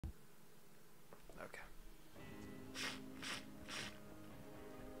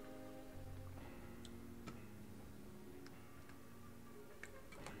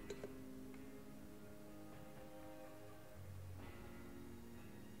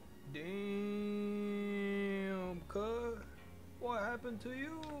Damn, cuz. What happened to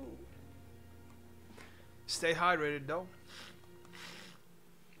you? Stay hydrated, though.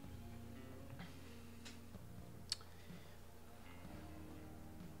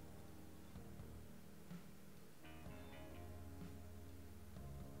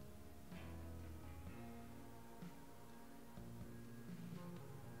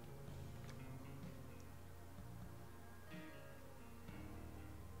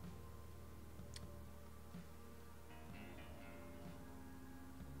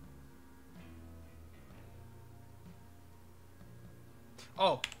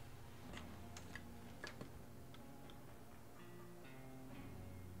 Oh.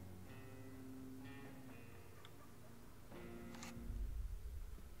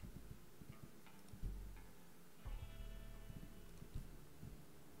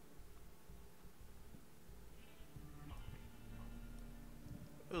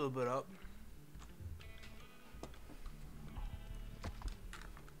 A little bit up.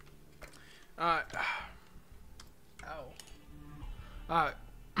 Alright. Ow. Alright.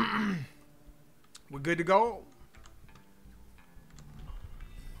 We're good to go?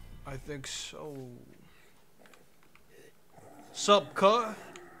 I think so. Sup, cut?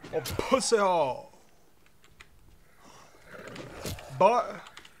 Or pussy hole? But.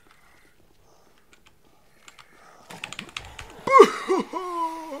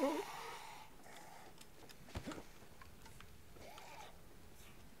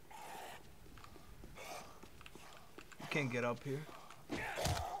 You can't get up here.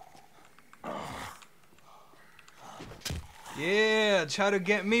 Yeah, try to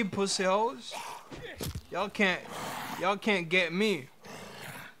get me, pussy hoes. Y'all can't get me.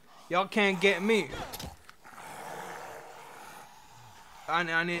 Y'all can't get me.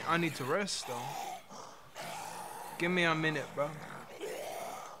 I need to rest though. Give me a minute, bro.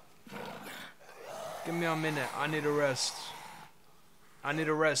 Give me a minute. I need a rest. I need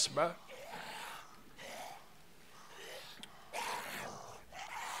a rest, bro.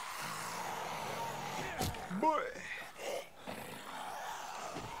 Boy.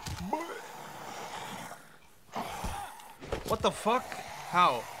 Boy. What the fuck?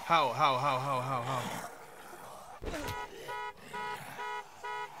 How?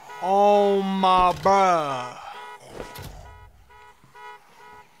 Oh my bruh.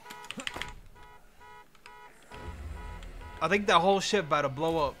 I think that whole shit about to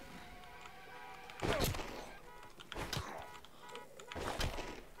blow up.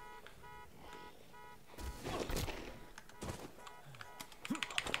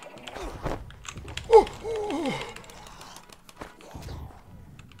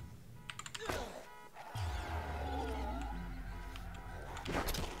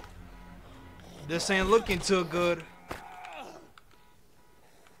 This ain't looking too good.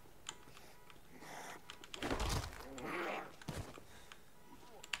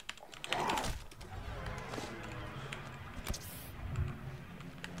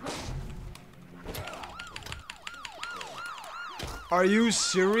 Are you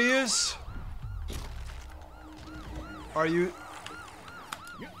serious? Are you?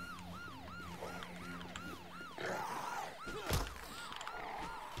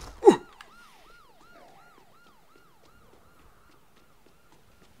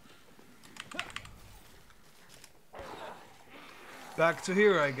 Back to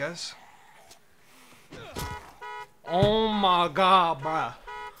here, I guess. Oh my god, bruh.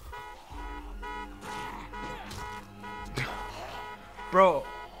 Bro,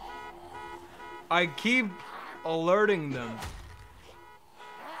 I keep alerting them.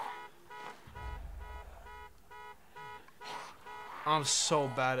 I'm so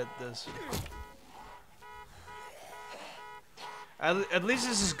bad at this. At least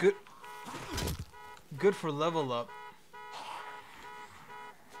this is good. Good for level up.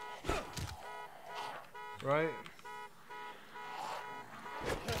 Right?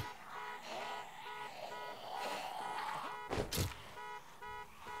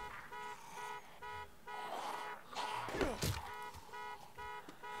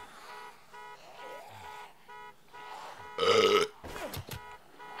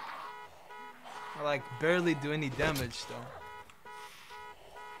 I like barely do any damage though.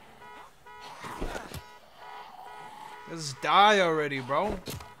 Just die already, bro.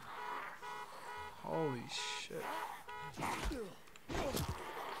 Holy shit.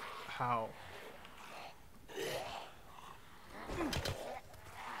 How?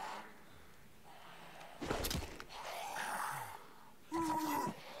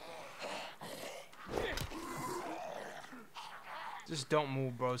 Just don't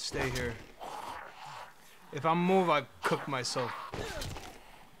move, bro. Stay here. If I move, I cook myself.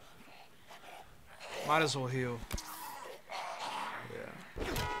 Might as well heal. Yeah.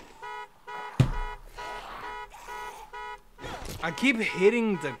 I keep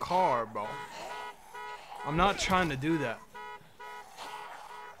hitting the car, bro. I'm not trying to do that.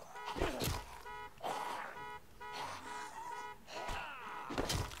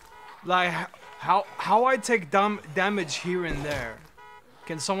 Like, how I take damage here and there.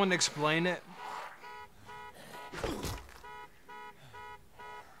 Can someone explain it?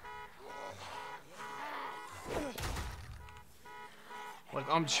 Like,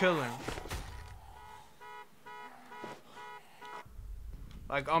 I'm chilling.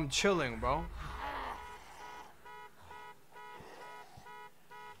 Like, I'm chilling, bro.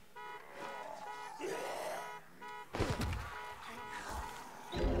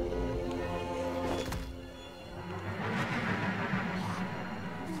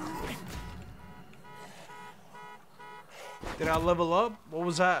 Did I level up? What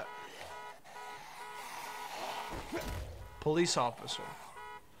was that? Police officer.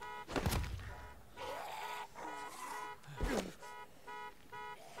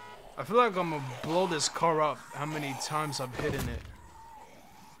 I feel like I'm gonna blow this car up how many times I've hit in it.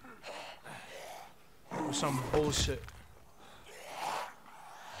 Or some bullshit.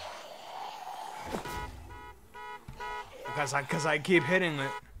 Because I keep hitting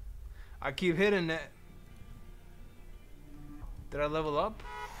it. I keep hitting it. Did I level up?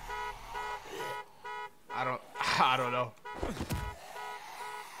 I don't know.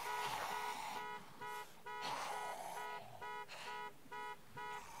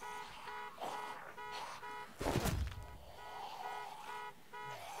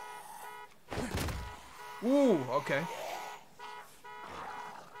 Ooh, okay.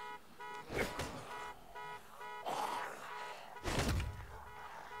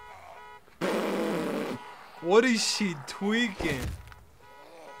 What is she tweaking?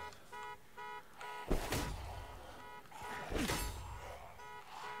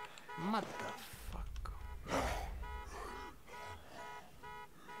 What the fuck?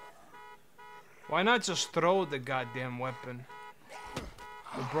 Why not just throw the goddamn weapon?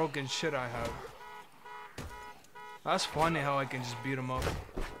 The broken shit I have. That's funny how I can just beat him up.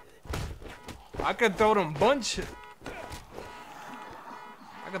 I can throw them punches.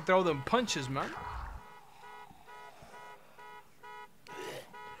 I can throw them punches, man.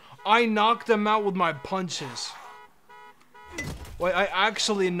 I knocked them out with my punches. Wait, I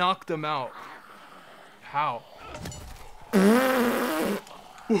actually knocked them out. How?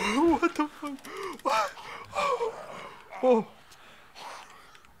 What the fuck? What? Oh.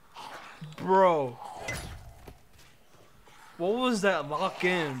 Bro. What was that lock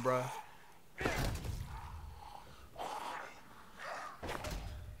in, bro?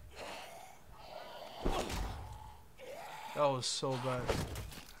 That was so bad.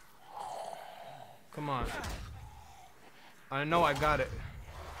 Come on. I know I got it.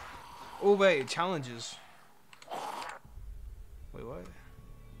 Oh wait, challenges. Wait, what?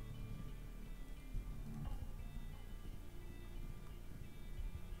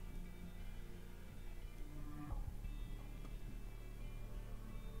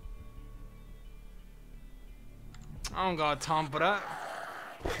 I don't got time for that.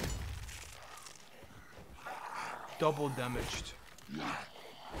 Double damaged.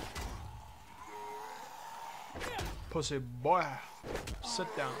 Pussy boy, sit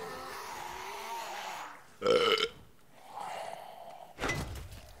down.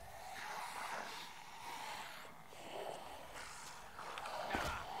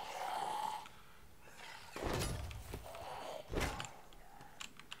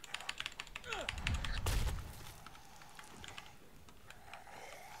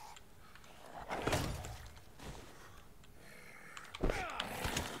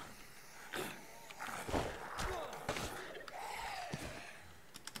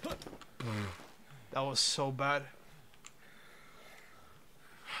 That was so bad.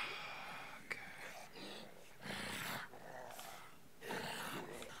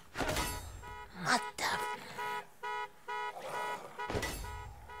 What the?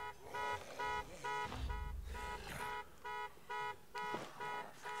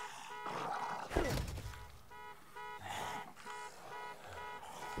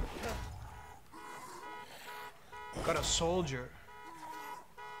 Got a soldier.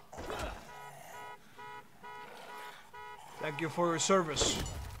 Thank you for your service.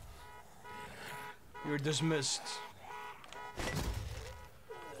 You're dismissed.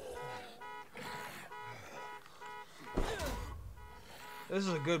 This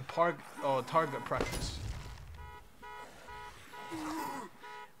is a good target practice.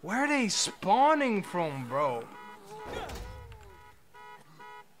 Where are they spawning from, bro?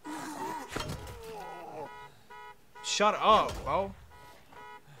 shut up, bro.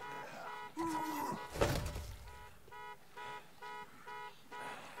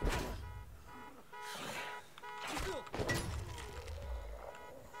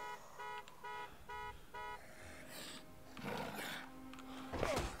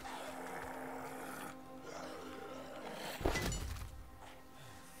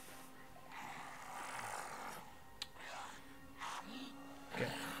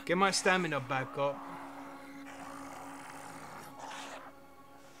 Get my stamina back up.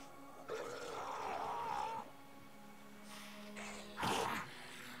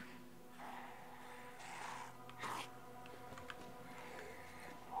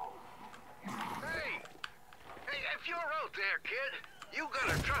 Hey, if you're out there, kid, you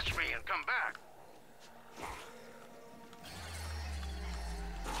gotta trust me and come back.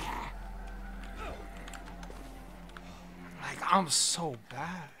 Like, I'm so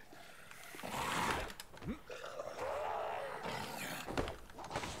bad.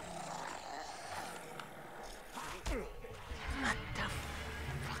 What the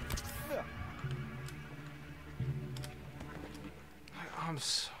fuck? I'm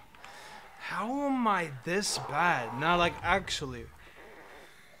so... How am I this bad? Now, like, actually...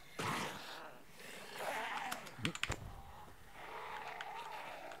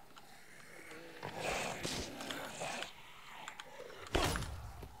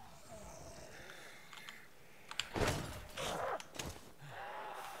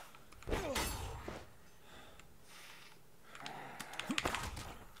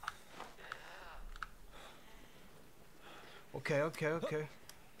 Okay.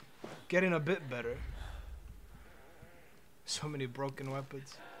 Getting a bit better. So many broken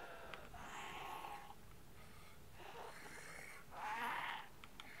weapons.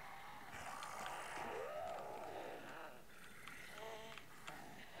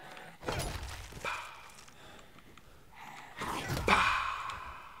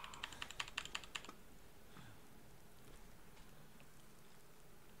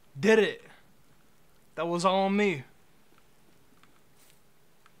 Did it. That was all on me.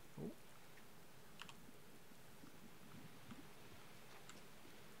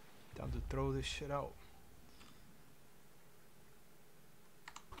 Time to throw this shit out.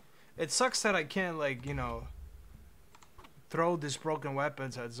 It sucks that I can't, like, you know, throw these broken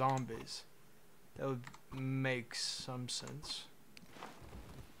weapons at zombies. That would make some sense,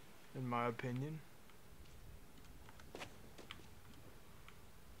 in my opinion.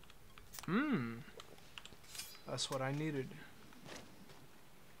 That's what I needed.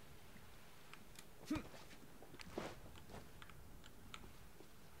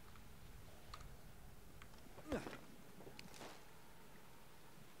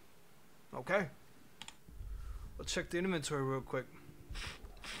 Okay. Let's check the inventory real quick.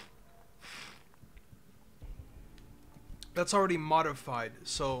 That's already modified,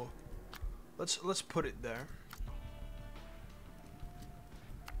 so let's put it there.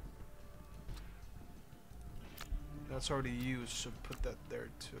 That's already used, so put that there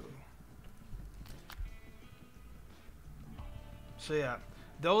too. So yeah,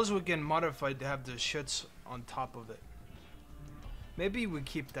 those we can modify to have the shits on top of it. Maybe we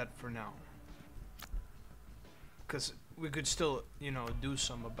keep that for now, because we could still, you know, do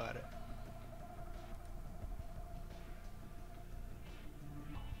some about it.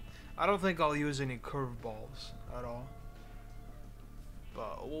 I don't think I'll use any curveballs at all,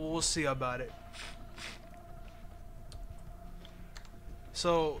 but we'll see about it.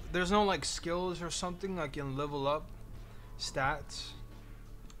 So there's no like skills or something I can level up, stats.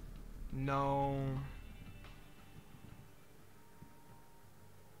 No.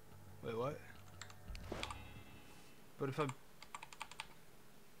 Wait, what? But if I...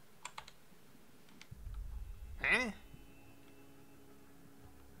 Eh?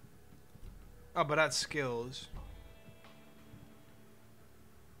 Oh, but that's skills.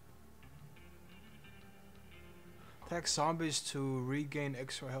 Attack zombies to regain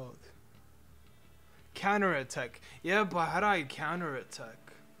extra health. Counter attack. Yeah, but how do I counter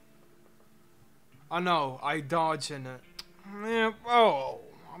attack? Oh no, I dodge in it. Yeah, oh,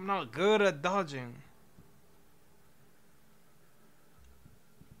 I'm not good at dodging.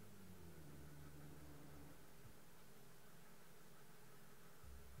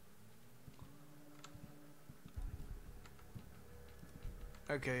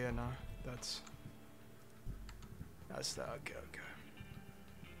 Okay, yeah, no, that's that. Okay.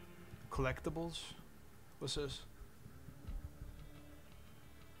 Collectibles? What's this?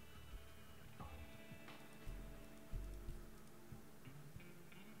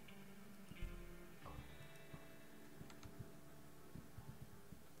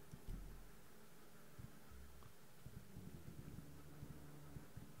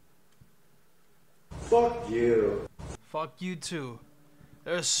 Fuck you. Fuck you too.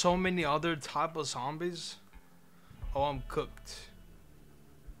 There's so many other type of zombies. Oh, I'm cooked.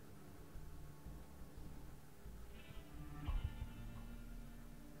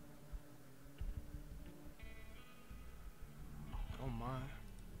 Oh my.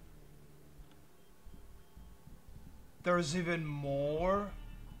 There's even more?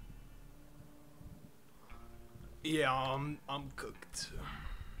 Yeah, I'm cooked.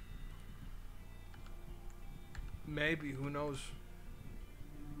 Maybe, who knows?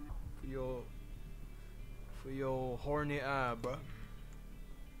 For your horny eye, bro.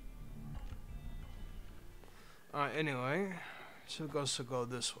 Alright, anyway, so it goes to go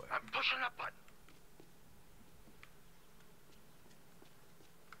this way. I'm pushing a button.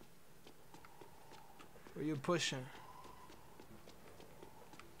 Where you pushing?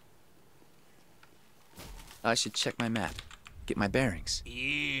 I should check my map, get my bearings.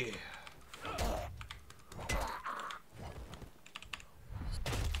 Yeah.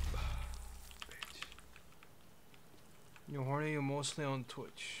 You're horny, you're mostly on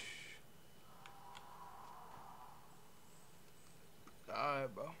Twitch.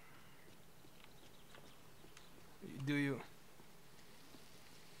 Alright, bro. You do you.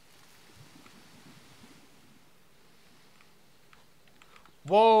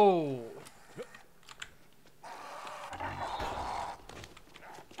 Whoa!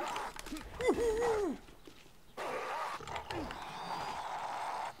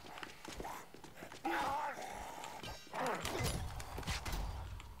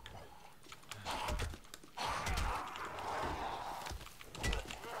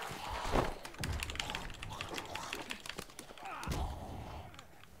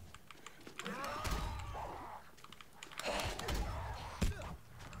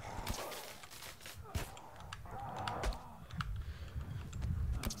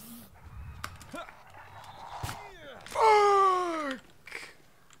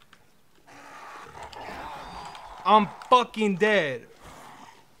 I'm fucking dead.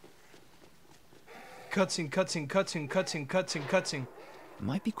 Cutscene.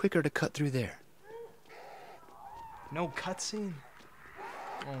 Might be quicker to cut through there. No cutscene?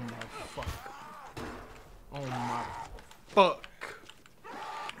 Oh my fuck. Oh my fuck.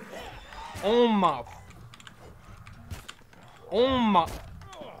 Oh my. Oh my.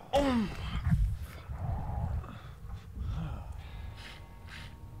 Oh my.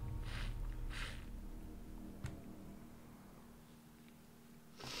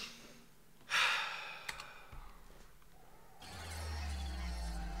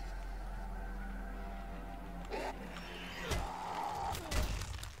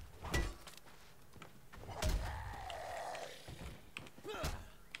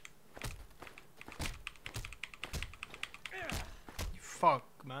 Fuck,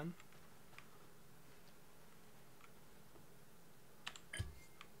 man.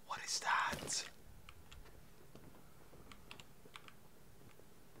 What is that?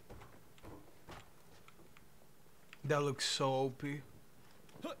 That looks so OP.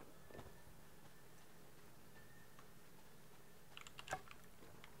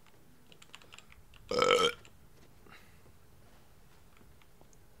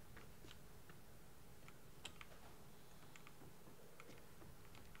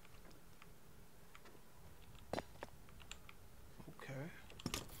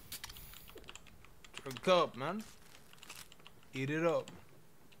 Drink up, man. Eat it up.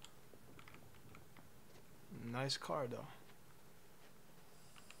 Nice car, though.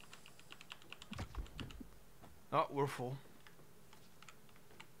 Oh, we're full.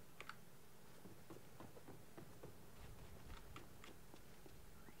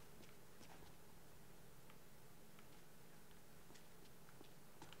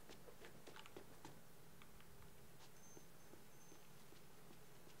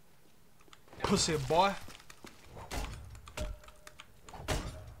 Pussy boy.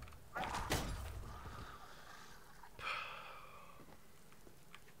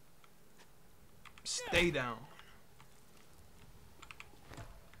 Stay down.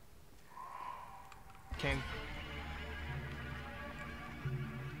 Can't.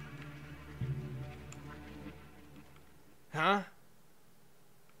 Huh?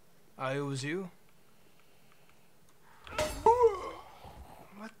 It was you?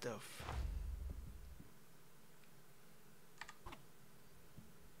 What the f...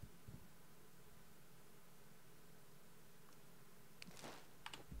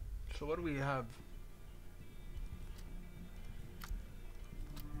 So what do we have?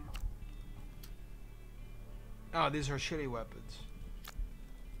 Oh, these are shitty weapons.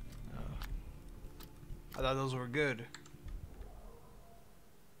 I thought those were good.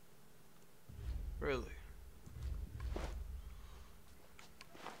 Really?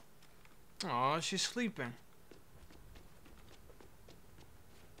 Aw, she's sleeping.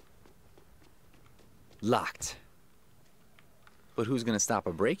 Locked. But who's gonna stop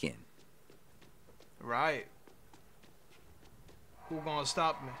a break-in? Right. Who gonna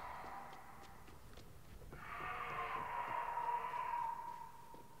stop me?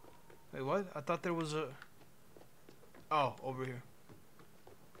 Wait, what? I thought there was a... Oh, over here.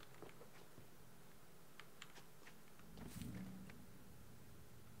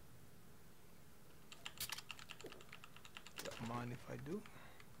 Don't mind if I do.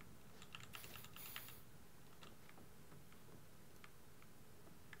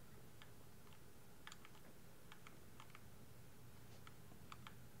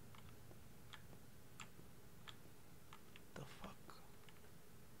 The fuck?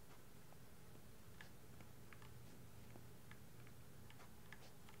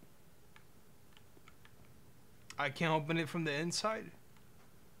 I can't open it from the inside?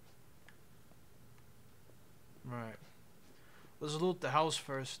 Right. Let's loot the house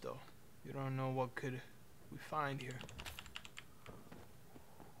first, though. You don't know what could we find here.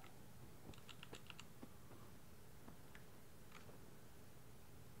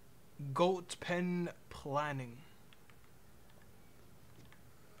 Goat pen planning.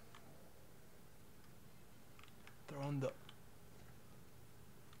 They're on the...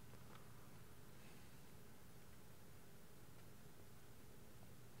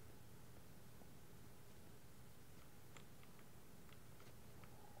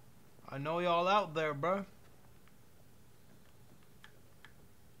 I know y'all out there, bro.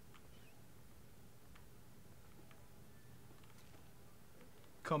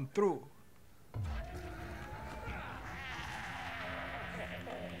 Come through.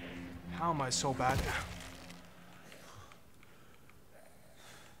 How am I so bad?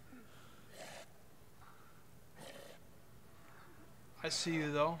 I see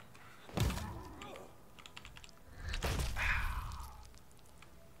you though.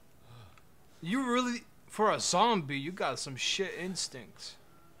 You really, for a zombie, you got some shit instincts.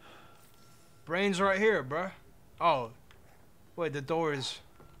 Brains right here, bruh. Oh, wait, the door is...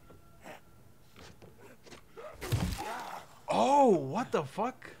 Oh, what the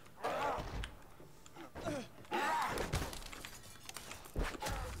fuck?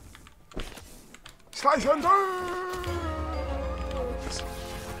 Slice and dice!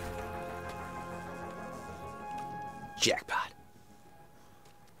 Jackpot.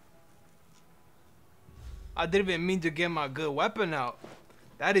 I didn't even mean to get my good weapon out.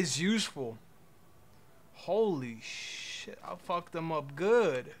 That is useful. Holy shit, I fucked them up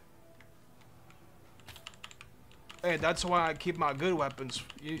good. Hey, that's why I keep my good weapons.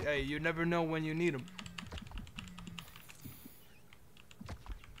 Hey, you never know when you need them.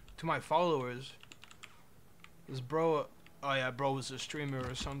 To my followers. This bro... Oh yeah, bro was a streamer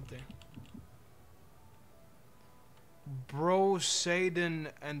or something. Bro, Satan,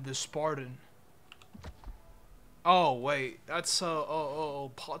 and the Spartan. Oh, wait. That's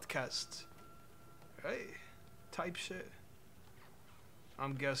podcast. Right? Type shit.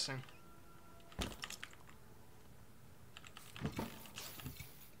 I'm guessing.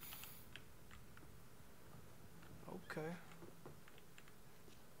 Okay.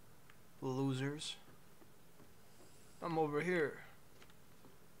 Losers. I'm over here.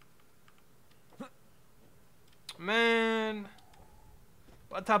 Man.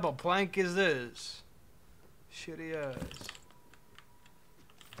 What type of plank is this? Shitty ass.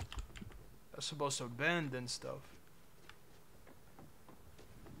 That's supposed to bend and stuff.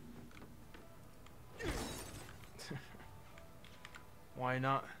 Why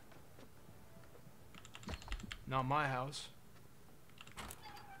not? Not my house.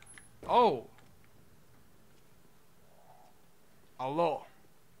 Oh! Hello.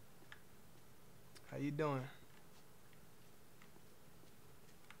 How you doing?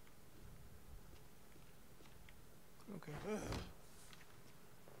 Okay.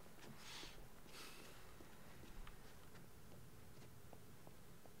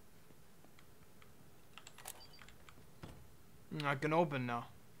 I can open now.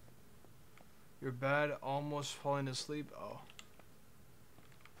 You're bad, almost falling asleep. Oh.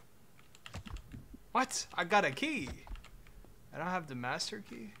 What? I got a key. I don't have the master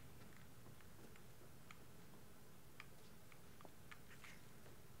key.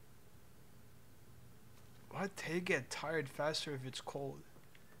 What? They get tired faster if it's cold.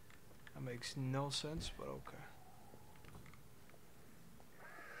 That makes no sense, but okay.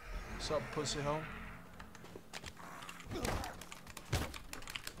 What's up, pussy hole?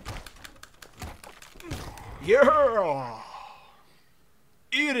 Yeah!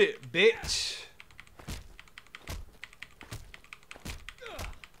 Eat it, bitch!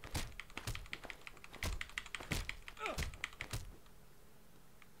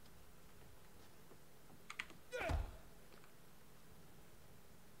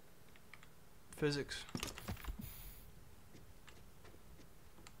 Physics.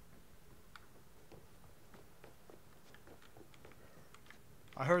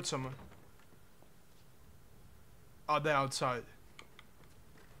 I heard someone. Oh, they're outside.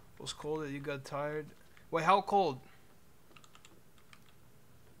 It was cold that you got tired. Wait, how cold?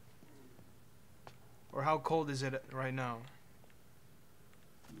 Or how cold is it right now?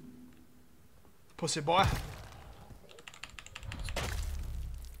 Pussy boy.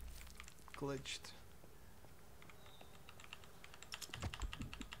 Glitched.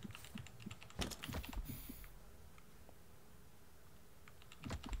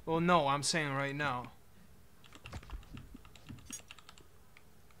 Well, no, I'm saying right now.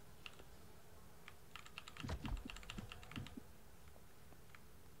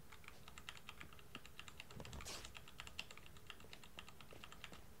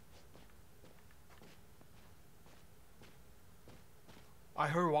 I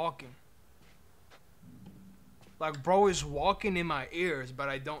heard walking. Like, bro is walking in my ears, but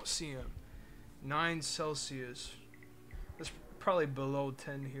I don't see him. 9 Celsius. It's probably below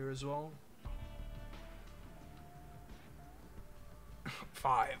 10 here as well.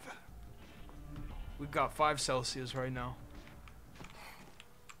 5. We got 5 Celsius right now.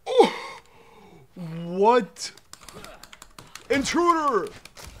 Oh! What? Intruder!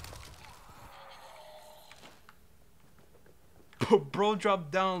 Bro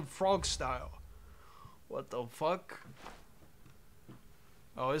dropped down frog style. What the fuck?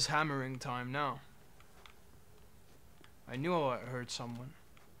 Oh, it's hammering time now. I knew I heard someone.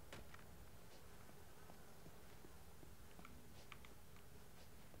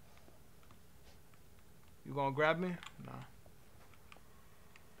 You gonna grab me? Nah.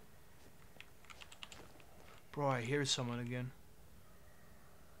 Bro, I hear someone again.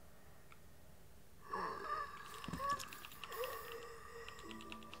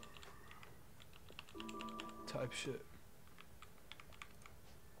 Type shit.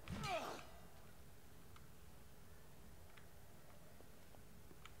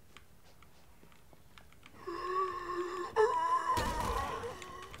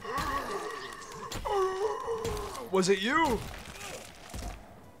 Was it you?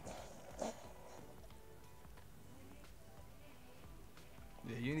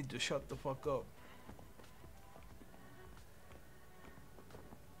 Yeah, you need to shut the fuck up.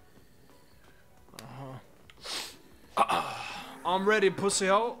 I'm ready, pussy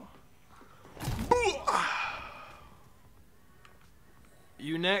hole.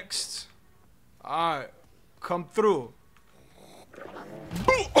 You next. Alright, come through.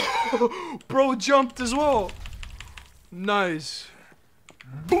 Bro jumped as well. Nice.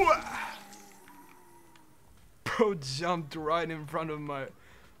 Bro jumped right in front of my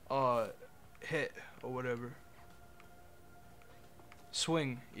hit or whatever.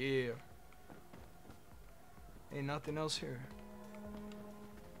 Swing, yeah. Ain't nothing else here.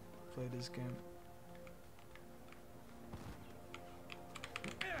 Play this game.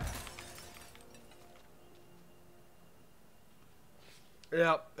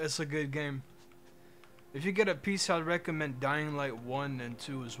 Yeah, it's a good game. If you get a piece, I'd recommend Dying Light 1 and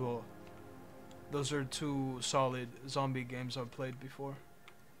 2 as well. Those are 2 solid zombie games I've played before.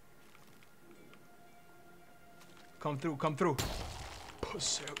 Come through, come through.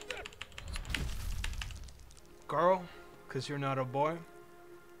 Pussy. Girl, 'cause you're not a boy.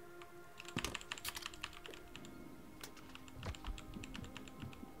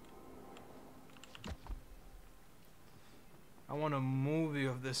 I want a movie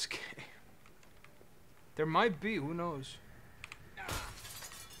of this game. There might be, who knows?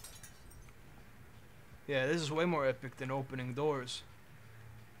 Yeah, this is way more epic than opening doors.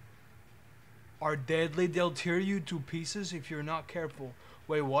 Are deadly, they'll tear you to pieces if you're not careful.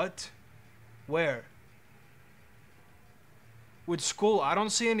 Wait, what? Where? With skull, I don't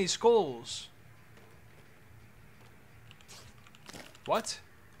see any skulls. What?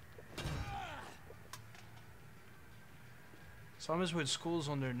 Zombies with skulls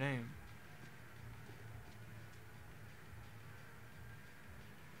on their name.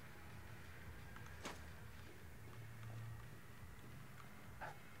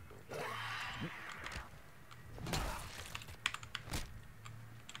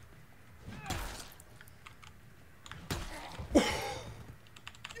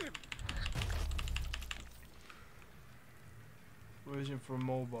 Version for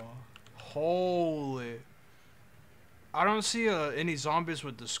mobile. Holy. I don't see any zombies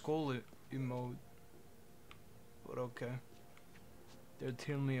with the skull emote. But okay. They're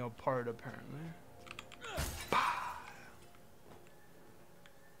tearing me apart apparently.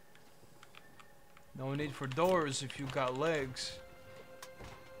 No need for doors if you got legs.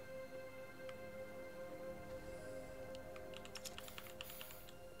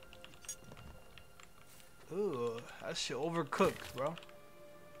 That shit overcooked, bro.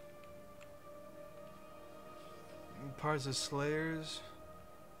 Parts of Slayers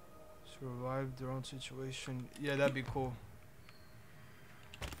survive their own situation. Yeah, that'd be cool.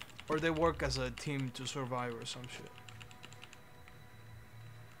 Or they work as a team to survive or some shit.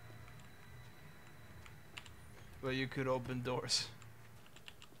 But you could open doors.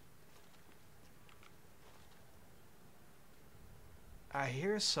 I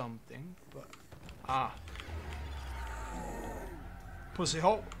hear something, but pussy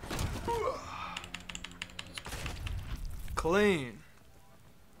hole. Clean.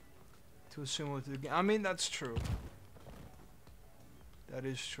 Too similar to the game. I mean, that's true. That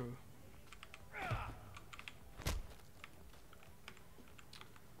is true.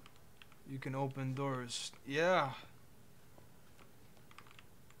 You can open doors. Yeah.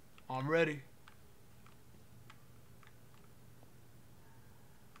 I'm ready.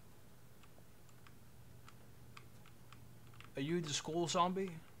 Are you the school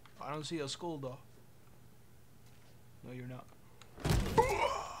zombie? I don't see a skull though. No, you're not.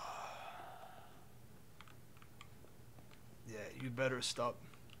 Yeah, you better stop.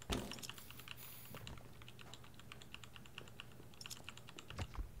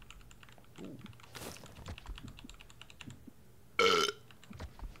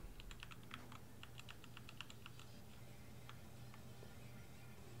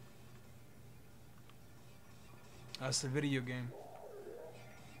 That's the video game.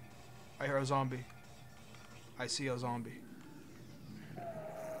 I hear a zombie. I see a zombie.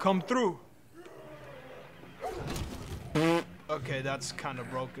 Come through. Okay, that's kind of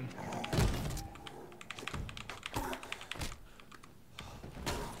broken.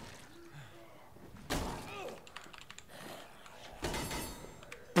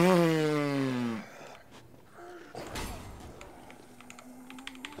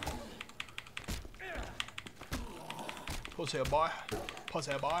 Pussy boy.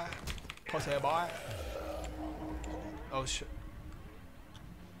 Pussy boy. Pussy boy. Oh shit.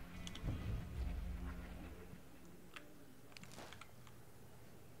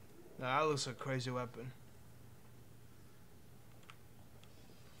 Nah, that looks like a crazy weapon.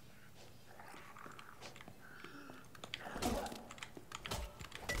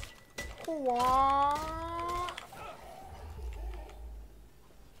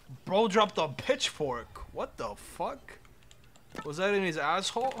 Bro dropped a pitchfork. What the fuck? Was that in his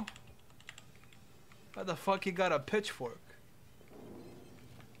asshole? How the fuck he got a pitchfork?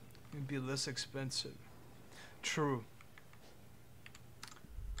 It'd be less expensive. True.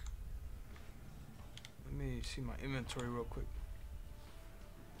 Let me see my inventory real quick.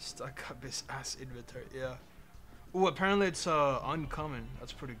 Stuck up his ass inventory, yeah. Ooh, apparently it's uncommon.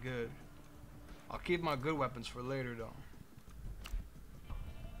 That's pretty good. I'll keep my good weapons for later though.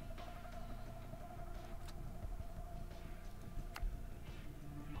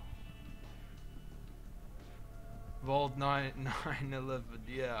 Vault 911,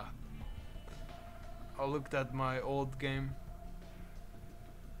 yeah. I looked at my old game.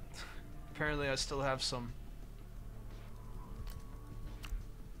 Apparently I still have some.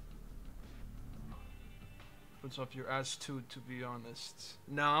 Puts up your ass too, to be honest.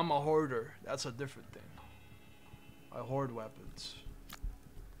 Nah, I'm a hoarder. That's a different thing. I hoard weapons.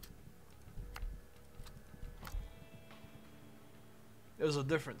 There's a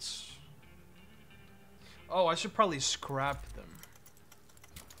difference. Oh, I should probably scrap them.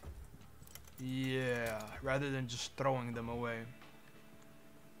 Yeah, rather than just throwing them away.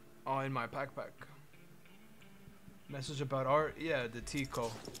 Oh, in my backpack. Message about art? Yeah, the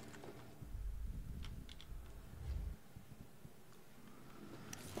Tico.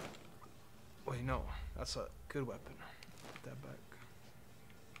 Wait, no. That's a good weapon. Put that back.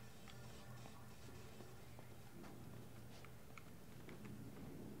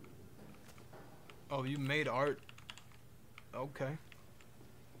 Oh, you made art? Okay.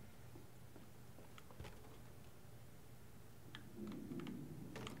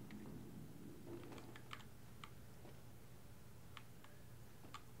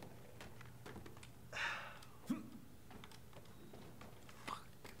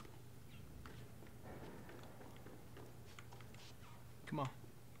 Come on.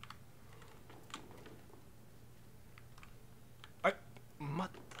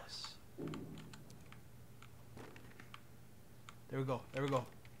 Matas. There we go. There we go.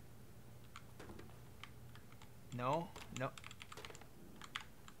 No. No.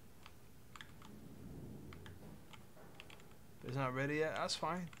 It's not ready yet. That's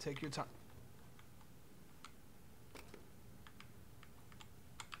fine. Take your time.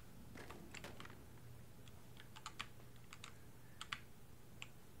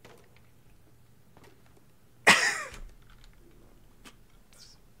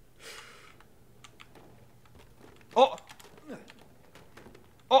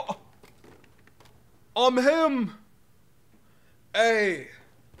 I'm him. Hey,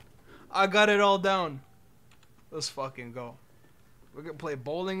 I got it all down. Let's fucking go. We're gonna play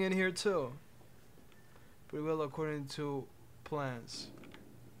bowling in here too. Pretty well according to plans.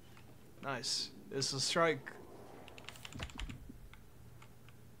 Nice. It's a strike.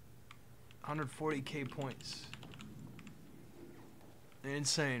 140k points.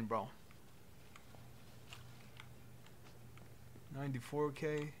 Insane, bro.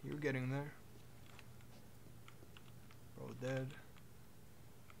 94k. You're getting there. Bro, dead.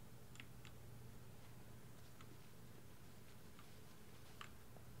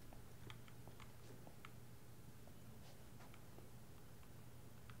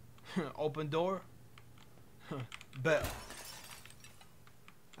 Open door. Bet.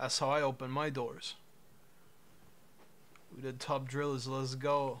 That's how I open my doors. We the top drillers. Let's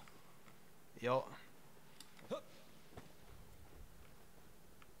go. Yo.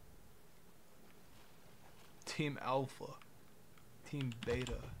 Team Alpha. Team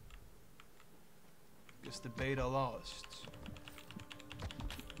Beta. Guess the Beta lost.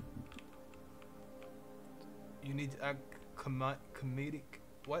 You need to act comedic.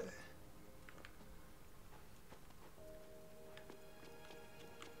 What?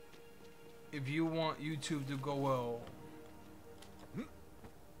 If you want YouTube to go well.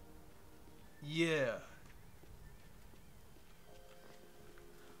 Yeah.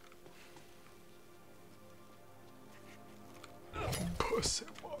 Pussy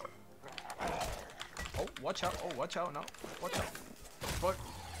boy. Oh, watch out. Oh, watch out now. Watch out. Fuck.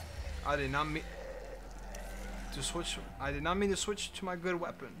 I did not mean to switch. I did not mean to switch to my good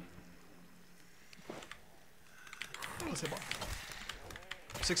weapon. Pussy boy.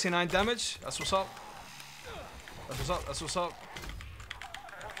 69 damage. That's what's up. That's what's up. That's what's up.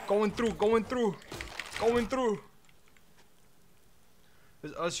 Going through. Going through. Going through.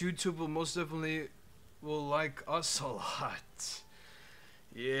 Because us YouTube will most definitely will like us a lot.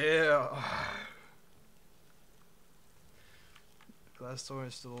 Yeah. Glass door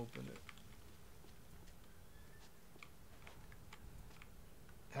is still open.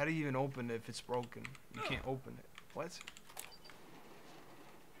 How do you even open it if it's broken? You can't open it. What?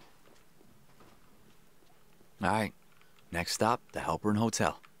 Alright. Next stop, the Helper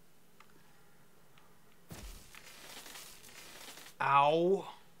Hotel. Ow.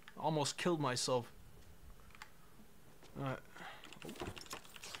 Almost killed myself. Alright. Oh.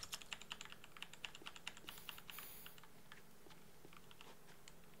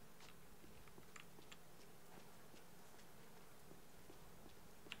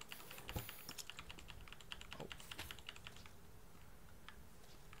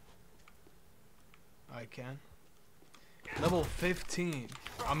 I can. Level 15.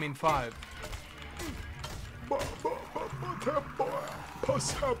 I mean 5.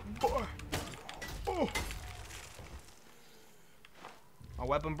 Oh. My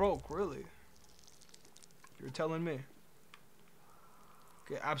weapon broke, really? You're telling me?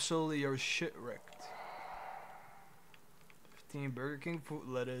 Get absolutely your shit wrecked. 15 Burger King food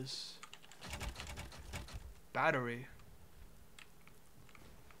lettuce. Battery.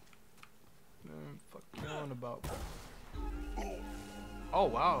 Man, fuck you on about. Oh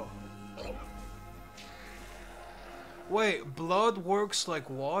wow. Wait, blood works like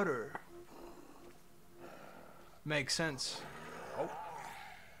water. Makes sense. Oh.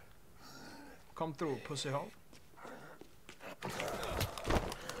 Come through, pussy hole.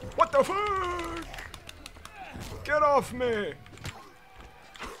 What the fuck? Get off me!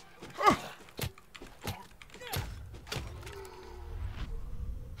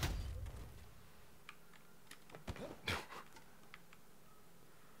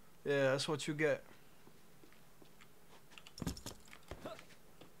 Yeah, that's what you get.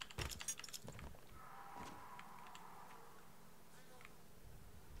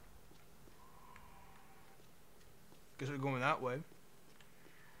 Guess we're going that way.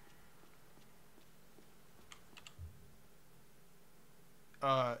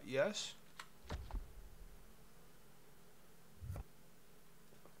 Yes.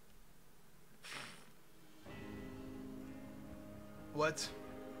 What?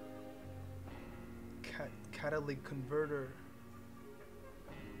 Catalytic converter.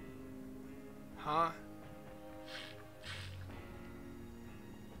 Huh?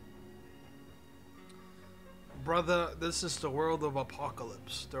 Brother, this is the world of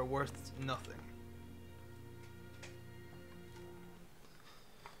apocalypse. They're worth nothing.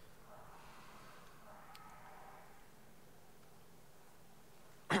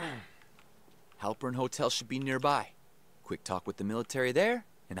 Helper Hotel should be nearby. Quick talk with the military there,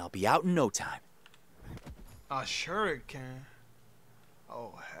 and I'll be out in no time. Sure it can.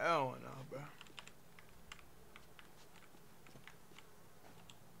 Oh, hell no, bro.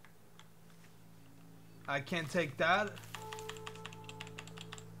 I can't take that.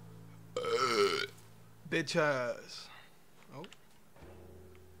 Bitch ass. Oh.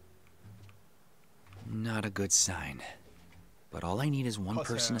 Not a good sign. But all I need is one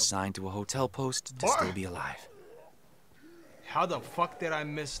person assigned to a hotel post to still be alive. How the fuck did I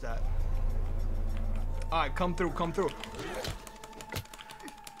miss that? Alright, come through, come through.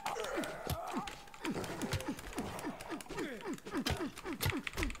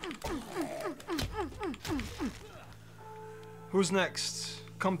 Who's next?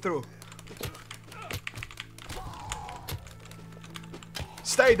 Come through.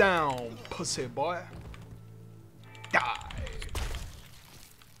 Stay down, pussy boy. Die.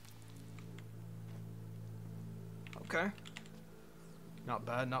 Okay. Not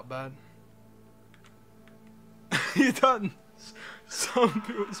bad, not bad. He done.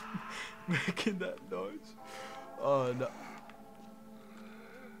 Somebody was making that noise. Oh no.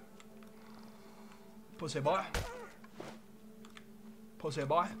 Pussy boy. Pussy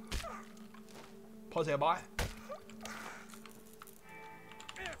boy. Pussy boy.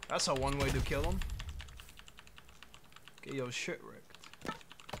 That's a one way to kill him. Get your shit wrecked.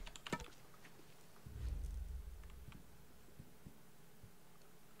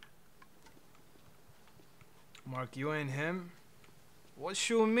 Mark, you ain't him? What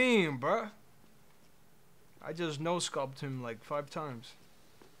you mean, bruh? I just no-scoped him like 5 times.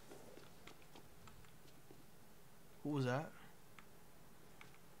 Who was that?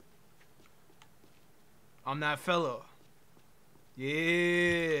 I'm that fella.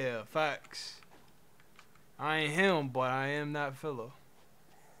 Yeah, facts. I ain't him, but I am that fella.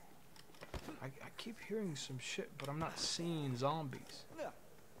 I keep hearing some shit, but I'm not seeing zombies.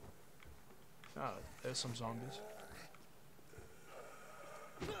 Ah, there's some zombies.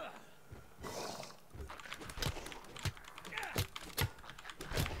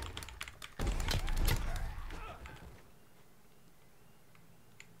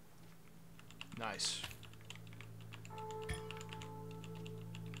 Nice.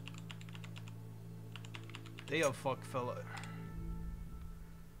 They a fuck fella.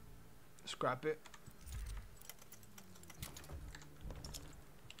 Scrap it.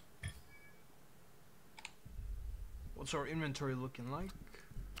 What's our inventory looking like?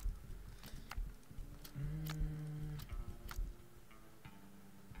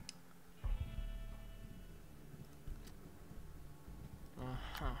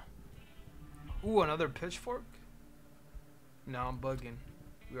 Ooh, another pitchfork? No, I'm bugging.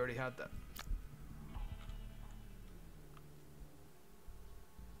 We already had that.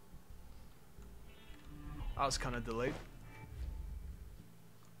 I was kind of delayed.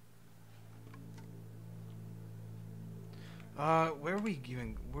 Where are we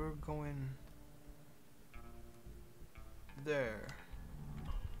going? We're going there,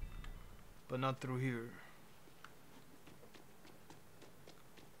 but not through here.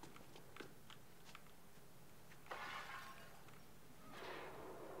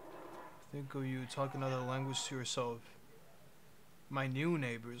 Think of you talking another language to yourself. My new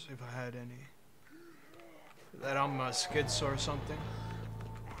neighbors, if I had any. That I'm a schizo or something.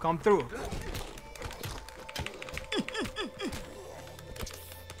 Come through.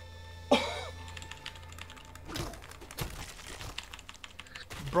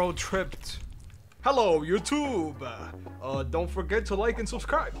 Bro tripped. Hello, YouTube. Don't forget to like and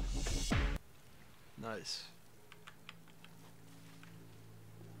subscribe. Nice.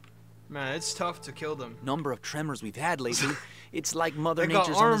 Man, it's tough to kill them. Number of tremors we've had lately. It's like Mother They got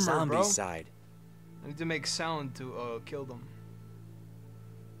Nature's on the armor, zombie bro. side. I need to make sound to kill them.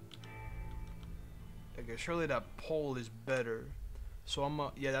 Okay, surely that pole is better. So I'm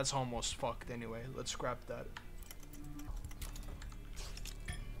yeah, that's almost fucked anyway. Let's scrap that.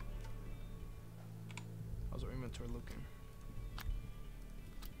 How's our inventory looking?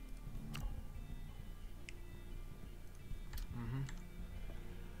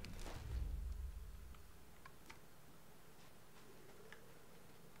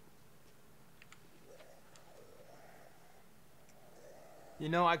 You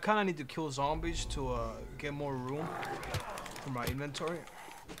know, I kind of need to kill zombies to get more room for my inventory.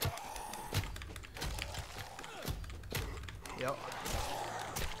 Yo.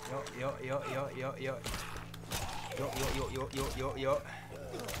 Yo.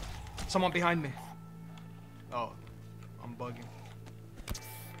 Someone behind me. Oh, I'm bugging.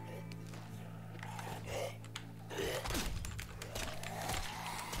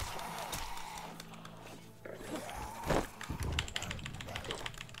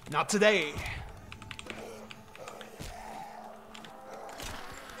 Not today.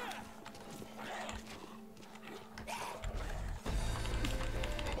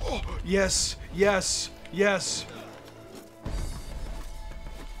 Oh, yes, yes. Yes.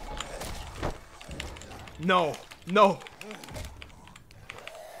 No. No.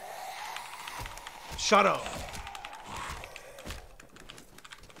 Shut up.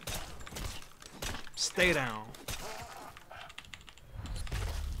 Stay down.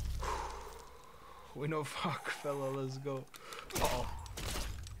 We know fuck, fella. Let's go. Uh-oh.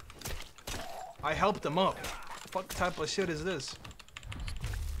 I helped him up. Fuck type of shit is this?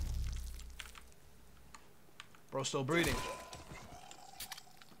 Bro, still breathing.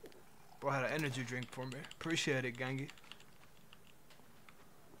 Bro had an energy drink for me. Appreciate it, gangy.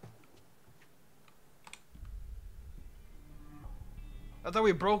 I thought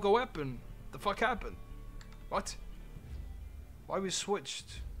we broke a weapon. The fuck happened? What? Why we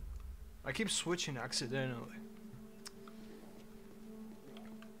switched? I keep switching accidentally.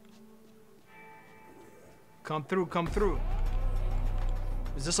 Come through, come through.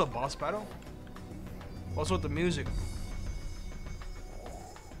 Is this a boss battle? What's with the music?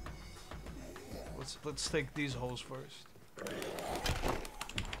 Let's take these holes first.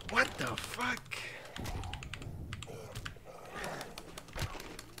 What the fuck?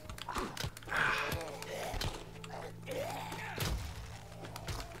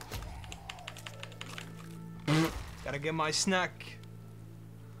 Gotta get my snack.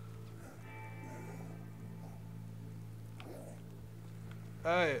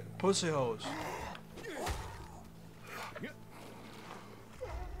 Hey, pussy hoes.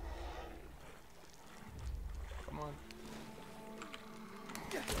 Come on.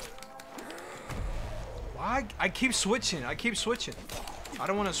 Why? I keep switching. I keep switching. I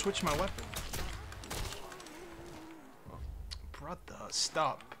don't want to switch my weapon. Brother,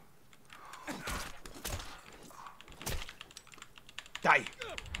 stop. Die.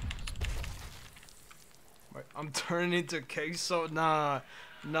 Wait, I'm turning into queso. Nah.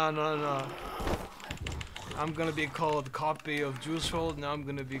 Nah. I'm gonna be called copy of Juice WRLD. Now I'm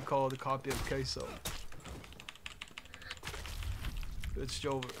gonna be called a copy of queso. It's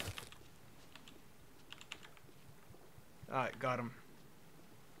over. Alright, got him.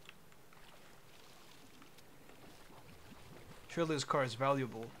 Surely this car is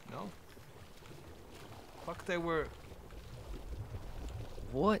valuable. No? Fuck, they were.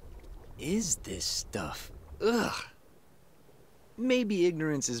 What is this stuff? Ugh. Maybe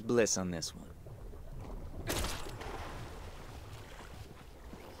ignorance is bliss on this one.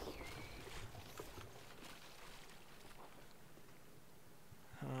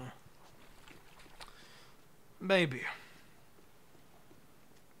 Maybe.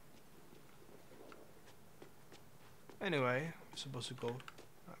 Anyway, I'm supposed to go,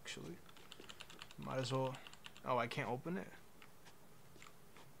 actually. Might as well. Oh, I can't open it.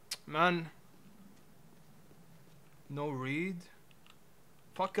 Man. No read?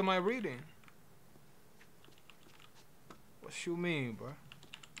 Fuck am I reading? What you mean, bro?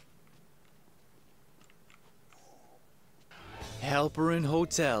 Helper in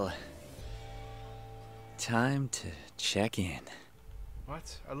hotel. Time to check in.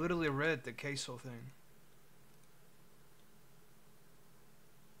 What? I literally read the queso thing.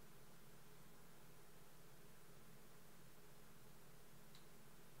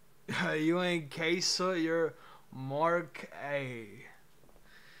 You ain't queso, you're Mark A.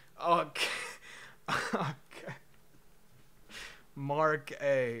 Okay. Okay. Mark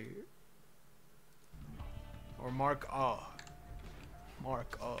A. Or Mark A.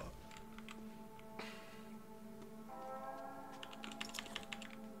 Mark A.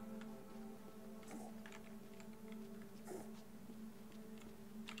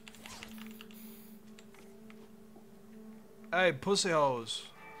 Hey, pussy hoes.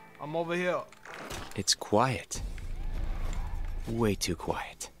 I'm over here. It's quiet. Way too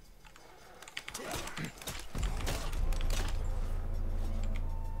quiet.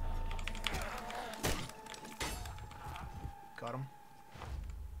 Got him.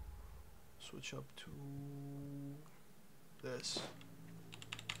 Switch up to this.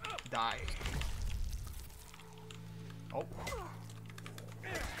 Die. Oh.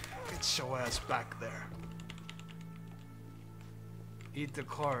 Get your ass back there. Eat the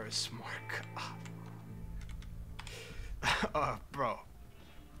cars, Mark. Bro.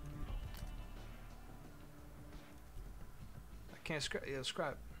 I can't scrap. Yeah,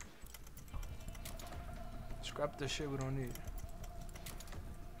 scrap. Scrap the shit we don't need.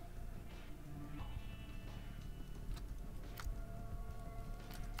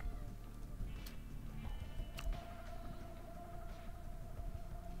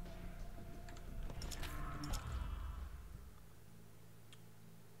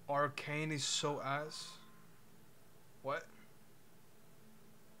 Arcane is so ass. What?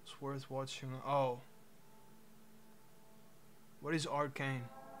 It's worth watching. Oh. What is arcane?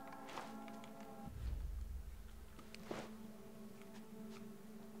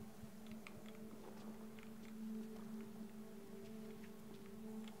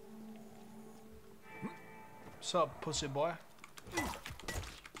 What's up, pussy boy?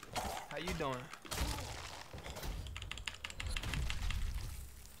 How you doing?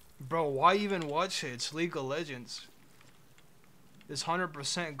 Bro, why even watch it? It's League of Legends. It's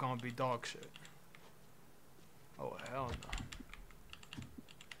 100% gonna be dog shit. Oh, hell no.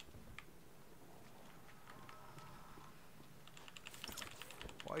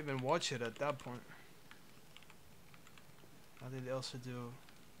 Why even watch it at that point? Nothing else to do.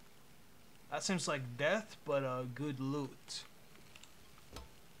 That seems like death, but good loot.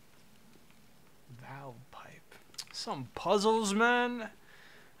 Valve pipe. Some puzzles, man.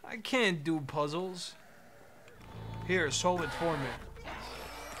 I can't do puzzles. Here, solve it for me.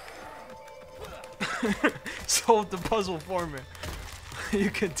 Solve the puzzle for me. You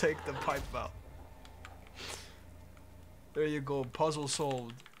can take the pipe out. There you go, puzzle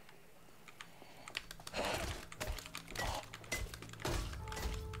solved.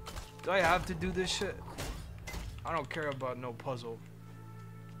 Do I have to do this shit? I don't care about no puzzle.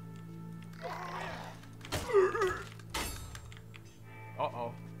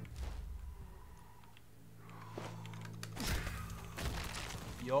 Uh-oh.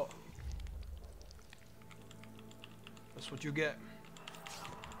 Yo. That's what you get.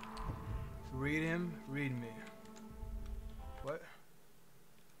 Read him, read me. What?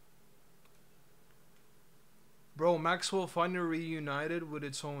 Bro, Maxwell finally reunited with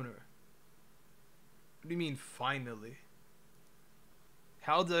its owner. What do you mean, finally?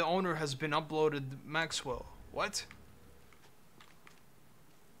 How the owner has been uploaded Maxwell. What?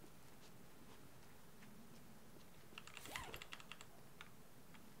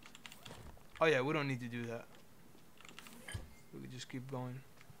 Oh yeah, we don't need to do that. We can just keep going.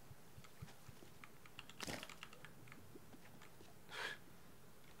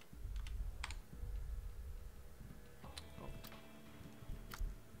 Oh.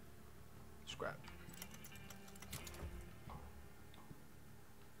 Scrap.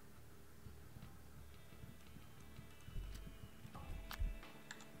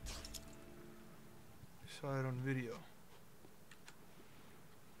 Saw it on video.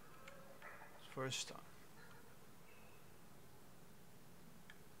 First time.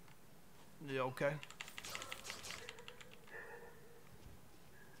 Yeah, okay.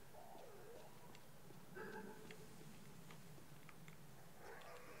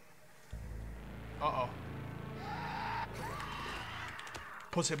 Uh-oh.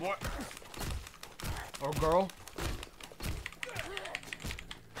 Pussy boy. Or girl.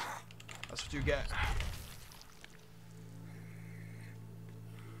 That's what you get.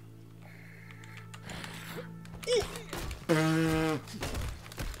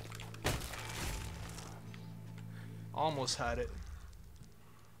 Almost had it.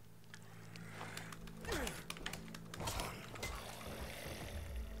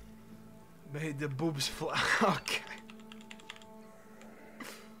 Made the boobs fly. Okay.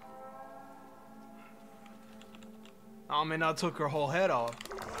 I mean, I took her whole head off.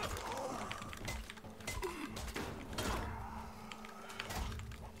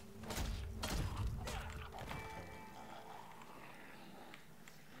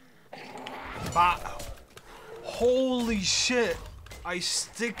 Bah. Holy shit. I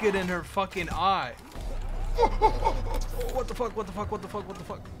stick it in her fucking eye. What the fuck, what the fuck, what the fuck, what the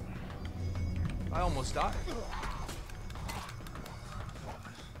fuck? I almost died.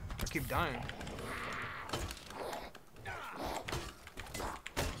 I keep dying.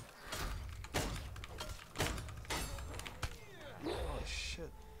 Oh shit.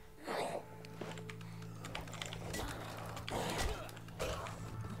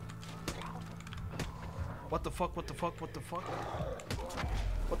 What the fuck, what the fuck, what the fuck?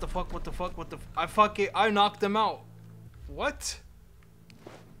 What the fuck, what the fuck, what the I knocked him out. What?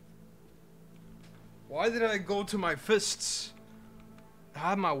 Why did I go to my fists? I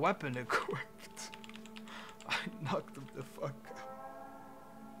had my weapon equipped. I knocked him the fuck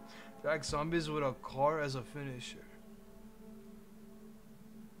out. Drag zombies with a car as a finisher.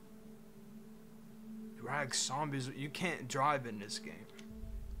 Drag zombies, you can't drive in this game.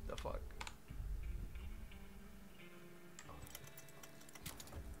 The fuck?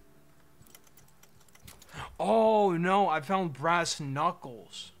 Oh no, I found brass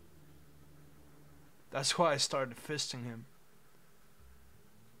knuckles. That's why I started fisting him.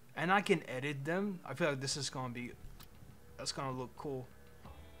 And I can edit them. I feel like this is gonna be... That's gonna look cool.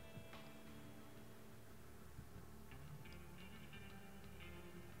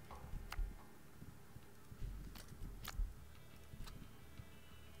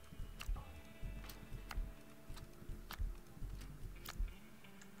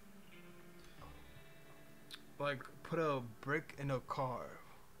 Like, put a brick in a car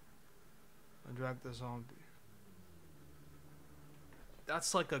and drag the zombie.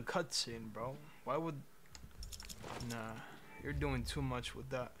 That's like a cutscene, bro. Why would... Nah, you're doing too much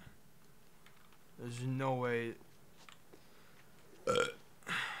with that. There's no way...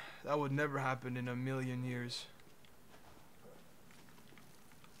 That would never happen in a million years.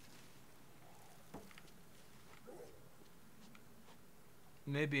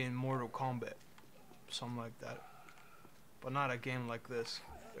 Maybe in Mortal Kombat. Something like that. But not a game like this.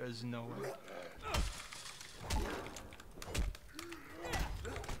 There's no way.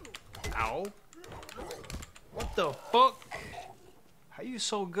 Ow. What the fuck? How you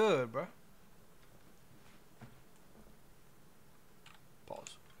so good, bruh?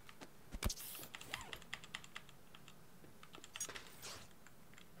 Pause.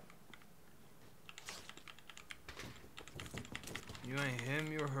 You ain't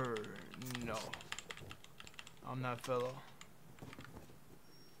him, you're her. No. I'm that fellow.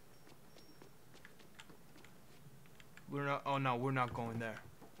 We're not, oh no, we're not going there.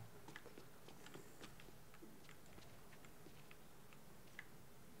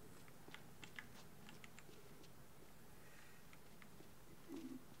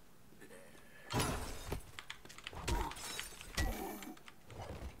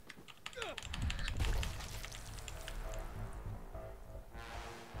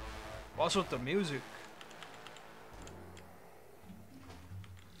 What's with the music?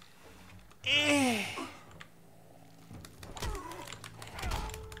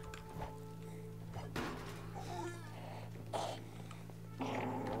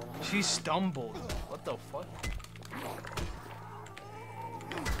 She stumbled. What the fuck?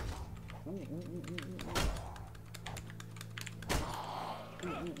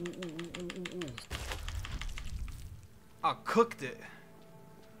 I cooked it.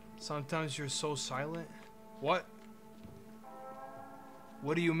 Sometimes you're so silent. What?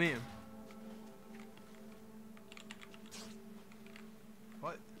 What do you mean?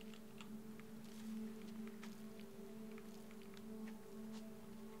 What?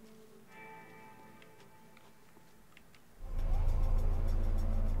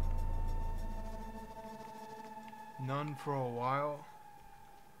 None for a while.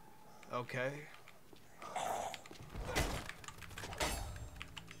 Okay.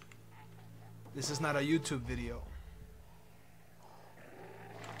 This is not a YouTube video.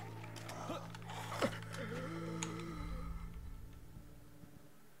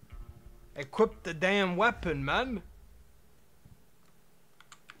 Equip the damn weapon, man.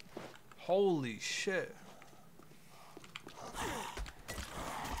 Holy shit.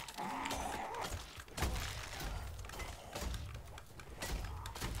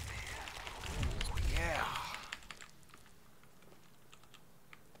 Yeah.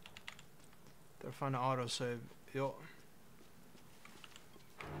 They're finding autosave. Yo.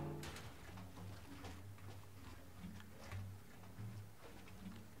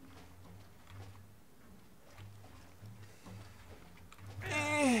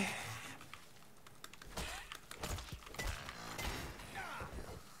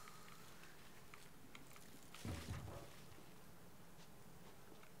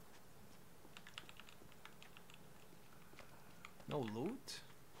 No loot?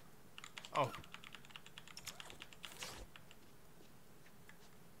 Oh.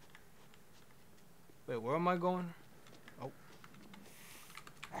 Wait, where am I going? Oh.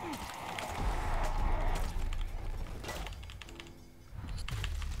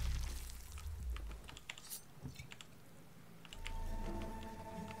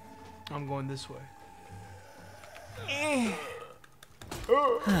 I'm going this way.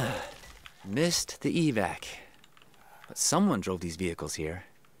 Missed the evac. But someone drove these vehicles here.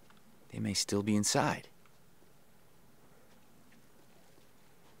 They may still be inside.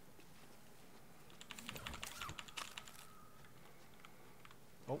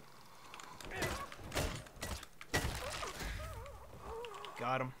 Oh.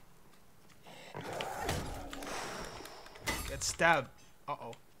 Got him. Get stabbed.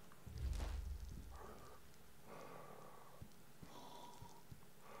 Uh-oh.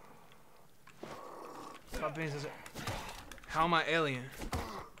 Stop being such a... How am I alien?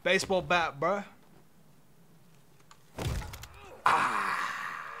 Baseball bat, bruh. Ah.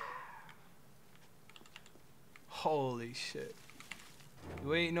 Holy shit.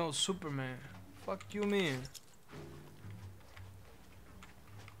 You ain't no Superman. Fuck you mean?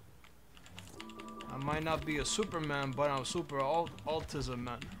 I might not be a Superman, but I'm super autism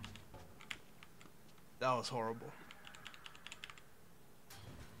man. That was horrible.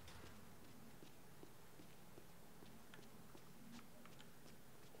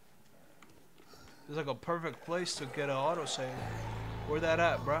 It's like a perfect place to get an autosave. Where that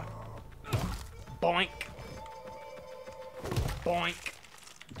at, bruh? Boink. Boink.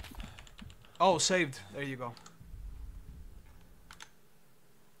 Oh, saved. There you go.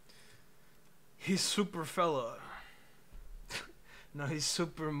 He's super fella. No, he's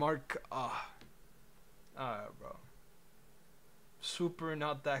super Mark. Alright, bro. Super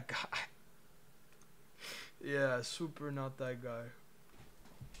not that guy. Yeah, super not that guy.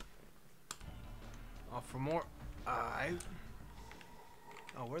 Oh, for more. Oh,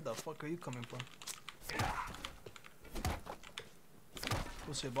 where the fuck are you coming from?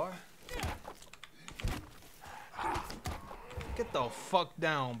 Pussy boy. Get the fuck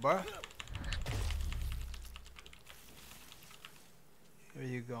down, bruh. There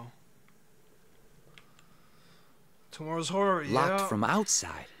you go. Tomorrow's horror, yeah. Locked from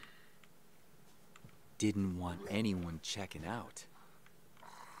outside. Didn't want anyone checking out.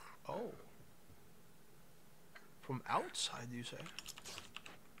 Oh. From outside, you say?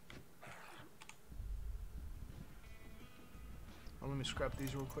 Oh, let me scrap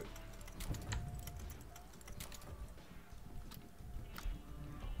these real quick.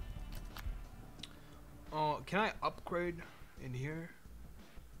 Can I upgrade in here?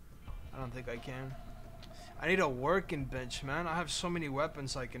 I don't think I can. I need a working bench, man. I have so many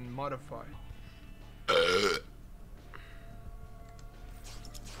weapons I can modify.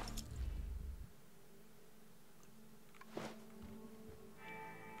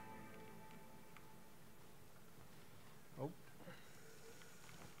 Oh.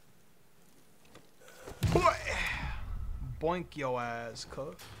 Boy. Boink your ass,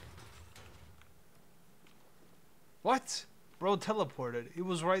 cuz. What? Bro teleported. He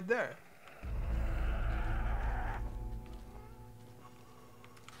was right there.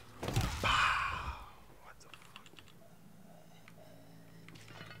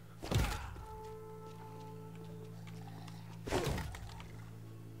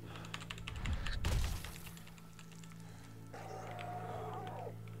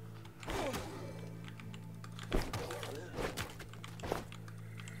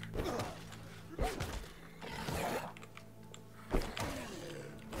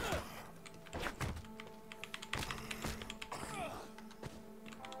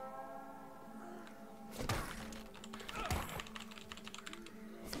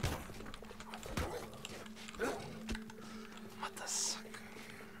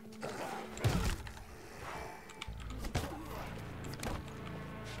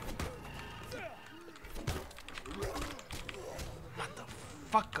 What the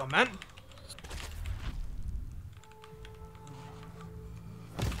fuck, man.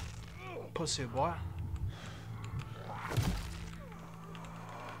 Pussy boy.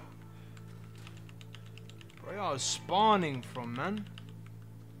 Where y'all spawning from, man?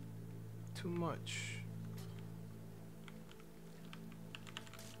 Too much.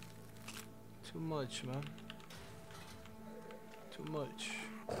 Too much, man. Too much.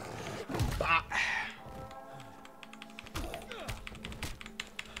 Bah.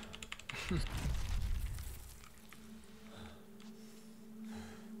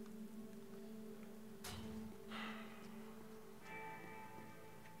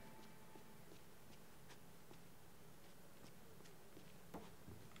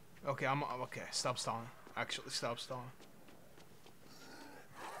 Okay, I'm okay. Stop stalling. Actually, stop stalling.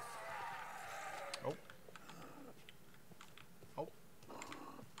 Oh. Oh.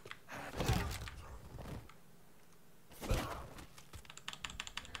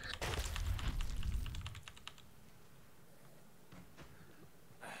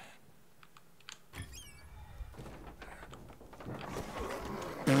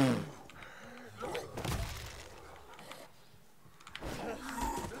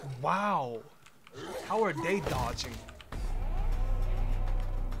 Wow. How are they dodging?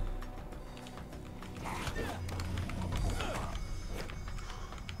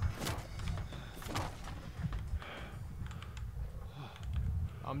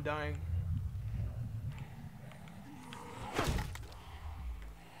 I'm dying.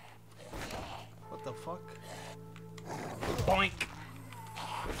 What the fuck? Boink.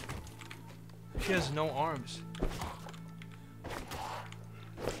 She has no arms.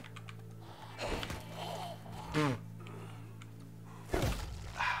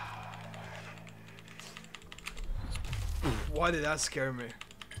 Why did that scare me?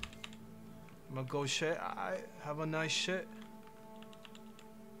 I'm gonna go shit. I have a nice shit.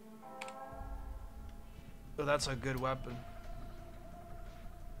 Oh, that's a good weapon.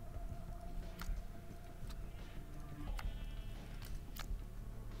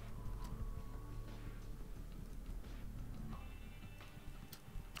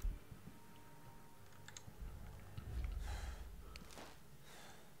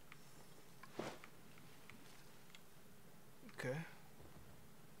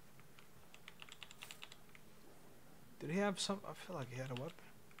 have some? I feel like he had a weapon.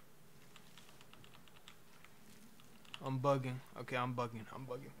 I'm bugging. Okay, I'm bugging.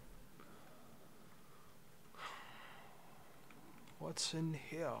 What's in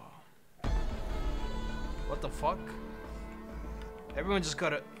here? What the fuck? Everyone just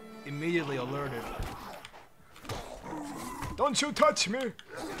got immediately alerted. Don't you touch me!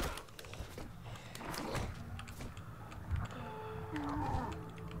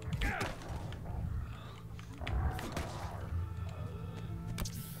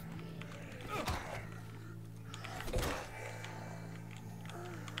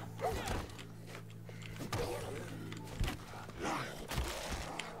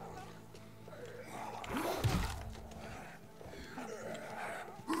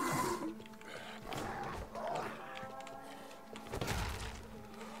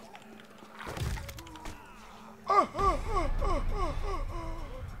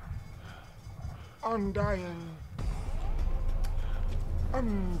 I'm dying.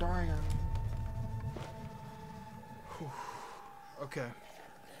 I'm dying. Whew. Okay.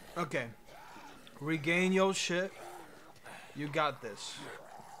 Okay. Regain your shit. You got this.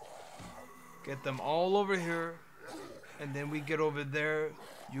 Get them all over here. And then we get over there.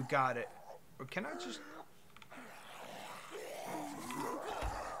 You got it. Or can I just...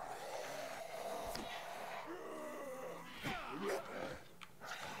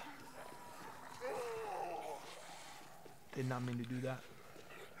 Did not mean to do that.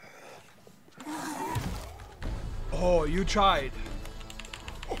 Oh, you tried.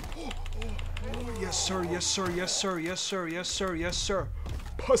 Oh, yes, sir. Yes, sir. Yes, sir. Yes, sir. Yes, sir. Yes, sir.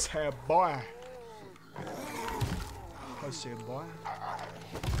 Pussy boy. Pussy boy.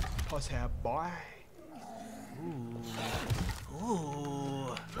 Pussy boy. Ooh.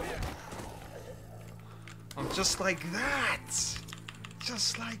 Ooh. I'm just like that.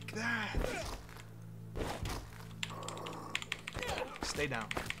 Just like that. Stay down.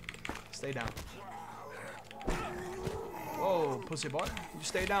 Stay down. Whoa, pussy boy. You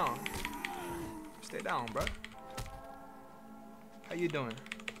stay down. Stay down, bro. How you doing?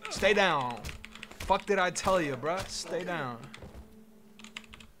 Stay down. Fuck did I tell you, bro? Stay down.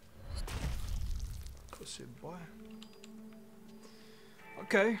 Pussy boy.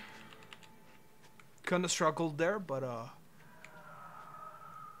 Okay. Kinda struggled there, but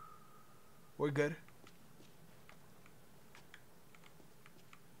we're good.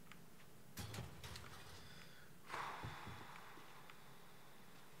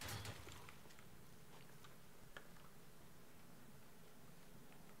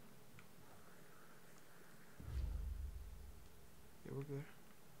 We're good.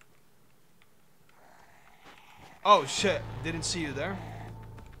 Oh shit, didn't see you there.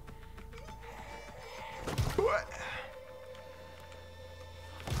 What?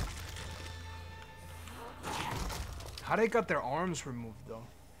 How they got their arms removed though?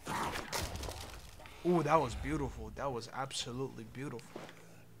 Ooh, that was beautiful. That was absolutely beautiful.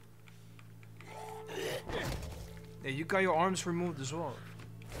 Yeah, you got your arms removed as well.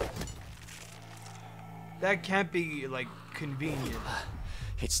 That can't be like convenient.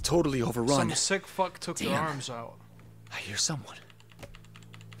 It's totally overrun. Some sick fuck took their arms out. I hear someone.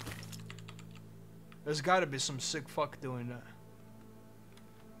 There's gotta be some sick fuck doing that.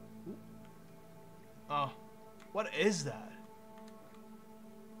 Oh, what is that?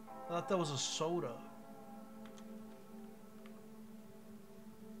 I thought that was a soda.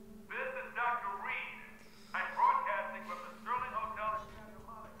 This is Dr. Reed. I'm broadcasting from the Sterling Hotel in Santa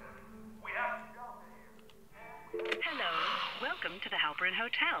Monica. We have a shelter here. Hello, welcome to the Halperin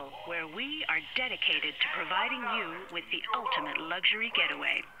Hotel, where we are dedicated to providing you with the ultimate luxury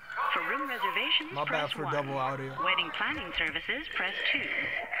getaway. For room reservations, My press bad for 1. double audio. Wedding planning services, press 2.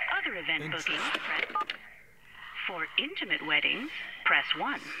 Other event bookings, press... For intimate weddings, press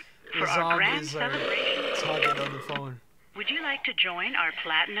 1. For our grand celebration, talking on the phone. would you like to join our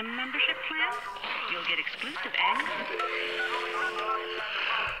Platinum membership plan? You'll get exclusive annual...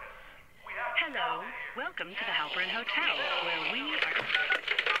 Hello, welcome to the Halperin Hotel, where we are...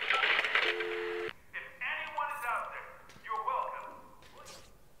 If anyone is out there, you're welcome.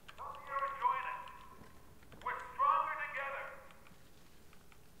 Come here and join us. We're stronger together.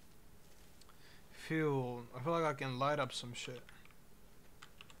 Fuel. I feel like I can light up some shit.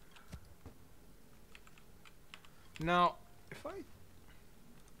 Now, if I... This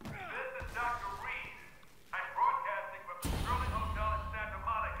is Dr. Reed. I'm broadcasting from the Sterling Hotel in Santa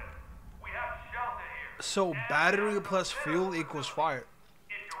Monica. We have shelter here. So battery plus fuel equals fire.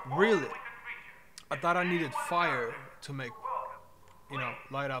 Really? I thought I needed fire to make, you know,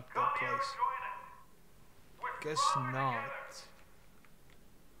 light up the place. Guess not.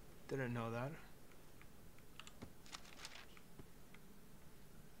 Didn't know that.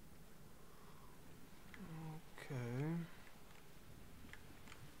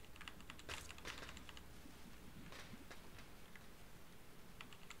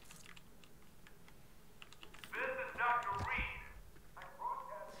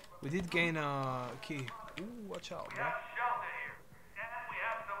 We did gain a key. Ooh, watch out, We bro. have shelter here, and we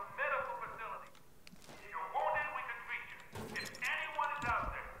have some medical facilities. If you're wounded, we can treat you. If anyone is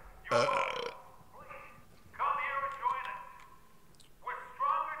out there, you're welcome. Please, come here and join us. We're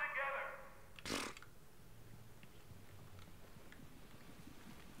stronger together.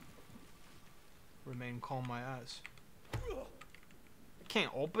 Remain calm, my ass. I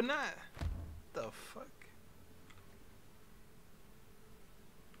can't open that. The fuck?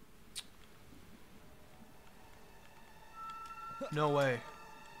 No way.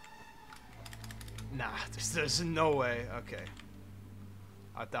 Nah, there's no way. Okay.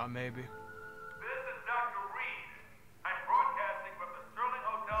 I thought maybe. This is Dr. Reed. I'm broadcasting from the Sterling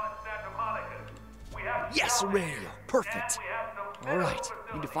Hotel in Santa Monica. We have Yes, shelter radio. here, Perfect. and we have some All medical right. Need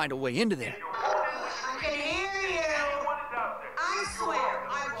to facilities. find a way into there. If you're wounded, we I can hear you. anyone is out there. I swear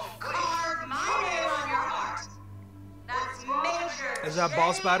I will carve my name on your heart. That's Major Is that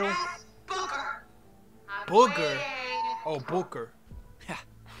boss battle? J.S. Booker. I'm Booker. waiting. Oh, Booker. Ha,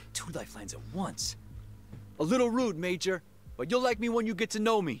 2 lifelines at once. A little rude, Major, but you'll like me when you get to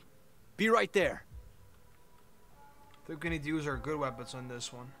know me. Be right there. I think we need to use our good weapons on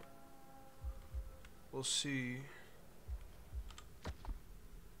this one. We'll see.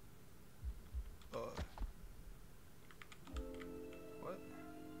 What?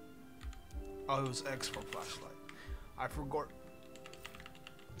 Oh, it was X for flashlight. I forgot.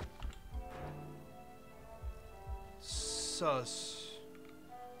 Sus.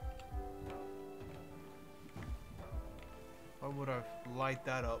 Why would I light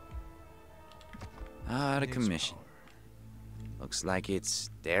that up? Out of Needs commission. power. Looks like it's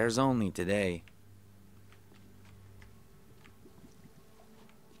stairs only today.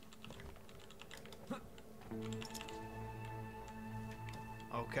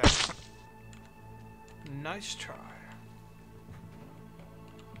 Okay. Nice try.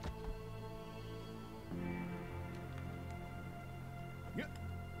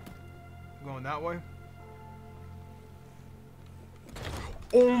 Going that way?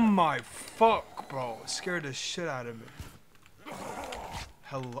 Oh my fuck, bro. It scared the shit out of me.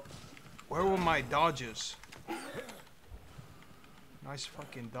 Hello. Where were my dodges? Nice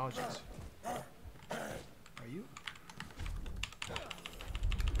fucking dodges. Are you?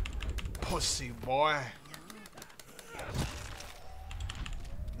 Pussy boy.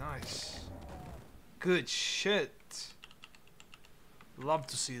 Nice. Good shit. Love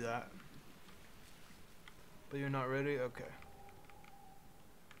to see that. But you're not ready? Okay.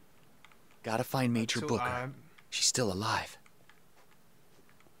 Gotta find Major So Booker. She's still alive.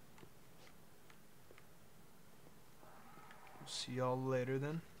 We'll see y'all later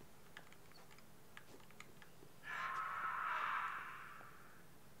then.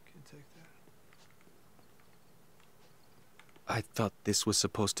 Can't take that. I thought this was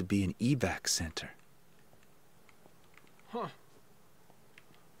supposed to be an evac center. Huh.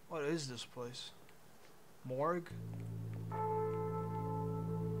 What is this place? Morgue?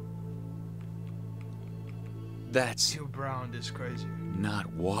 That's Hugh Brown is crazy.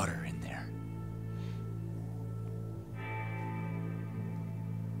 not water in there.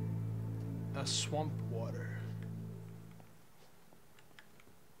 A swamp water.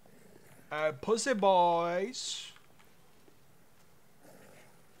 Pussy boys.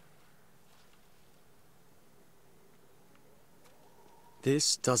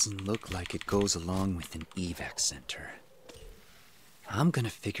 This doesn't look like it goes along with an evac center. I'm gonna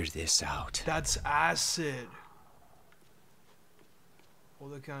figure this out. That's acid.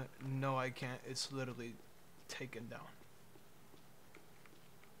 Well, no, I can't. It's literally taken down.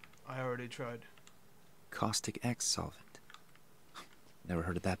 I already tried. Caustic X solvent. Never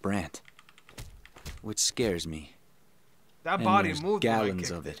heard of that brand. Which scares me. That And body there's moved when I gallons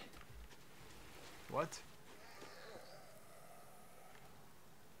kicked of it. What?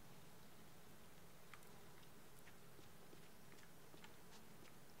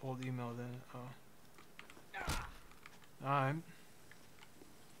 Old email then. Oh. Alright.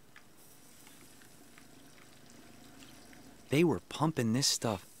 They were pumping this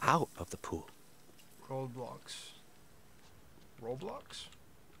stuff out of the pool. Roadblocks. Roblox?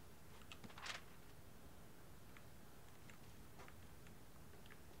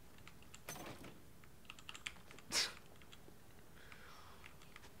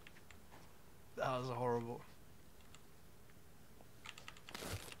 That was horrible.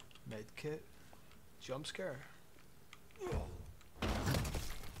 Medkit. Jump scare.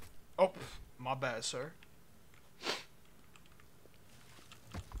 Oh, my bad, sir.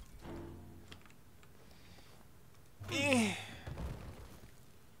 Eh.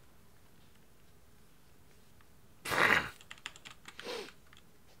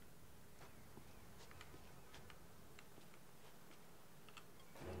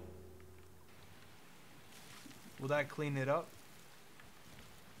 that clean it up?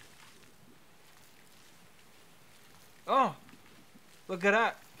 Oh, look at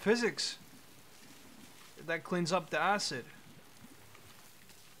that. Physics. That cleans up the acid.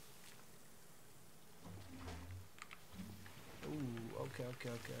 Ooh, okay. I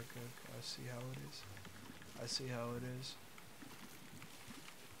see how it is. I see how it is.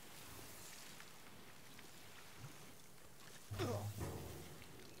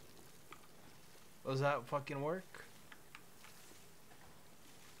 Does that fucking work?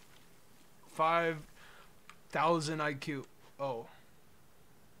 5,000 IQ. Oh.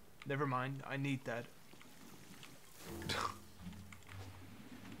 Never mind. I need that.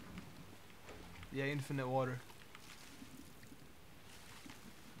 Yeah, infinite water.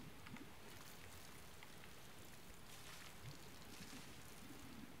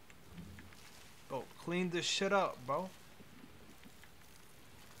 Bro, clean this shit up, bro.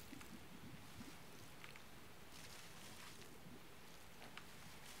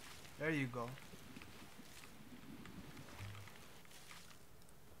 There you go.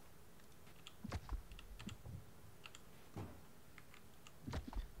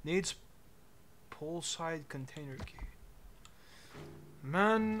 Needs pull side container key.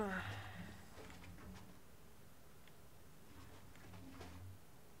 Man. Not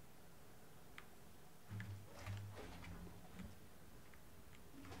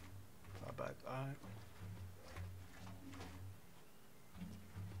bad. Alright.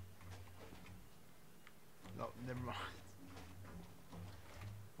 No, never mind.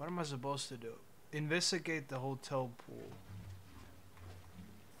 What am I supposed to do? Investigate the hotel pool.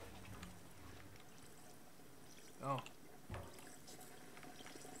 Oh.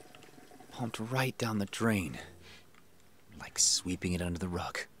 Pumped right down the drain. Like sweeping it under the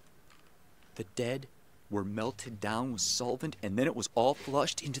rug. The dead were melted down with solvent and then it was all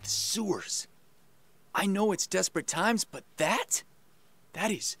flushed into the sewers. I know it's desperate times, but that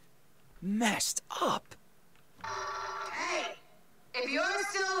is messed up. Hey, if you're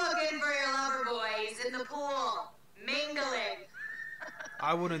still looking for your lover boy, he's in the pool, mingling.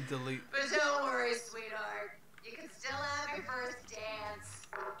 I wouldn't delete. But don't worry, sweetheart. You can still have your first dance.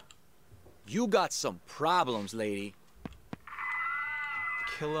 You got some problems, lady.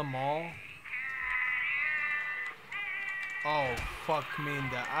 Kill them all? Oh, fuck me in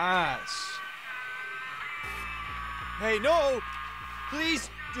the ass. Hey, no! Please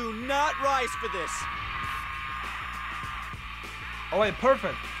do not rise for this. Oh wait,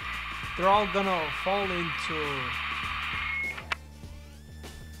 perfect. They're all gonna fall into...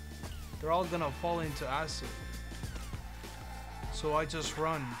 They're all gonna fall into acid. So I just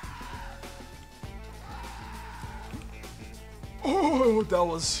run. Oh, that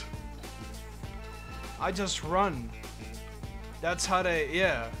was... I just run. That's how they...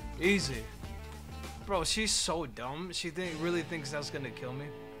 Yeah, easy. Bro, she's so dumb. She really thinks that's gonna kill me.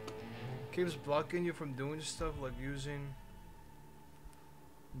 Keeps blocking you from doing stuff like using...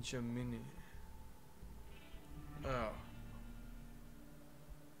 Gemini. Oh.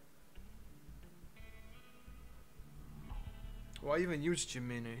 Why even use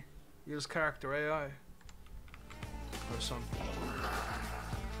Gemini? Use character AI. Or something.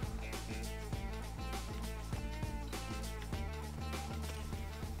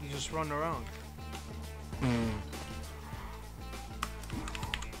 You just run around.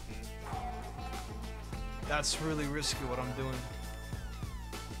 That's really risky what I'm doing.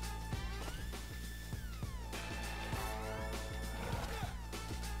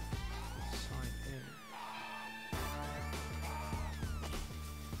 Sign in.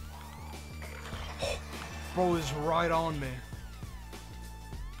 Bro is right on me.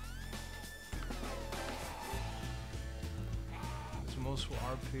 It's most for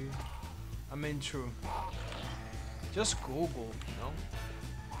RP. I mean, true. Just Google, you know?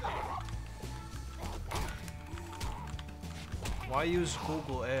 Why use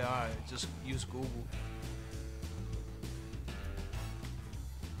Google AI? Just use Google.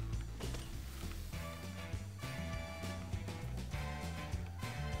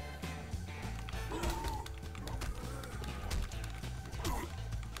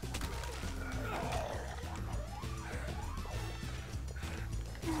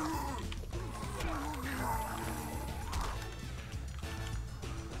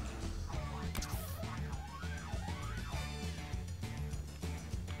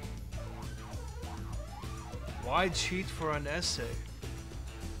 Why cheat for an essay?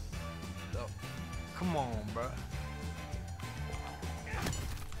 Oh, come on, bruh.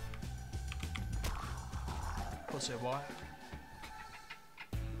 Pussy, what?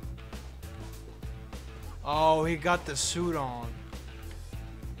 Oh, he got the suit on.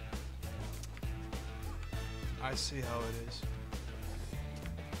 I see how it is.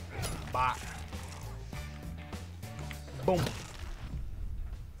 Bye. Boom.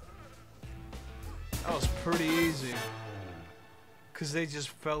 That was pretty easy. Cause they just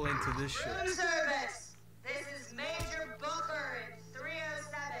fell into this shit. Room service. This is Major Booker in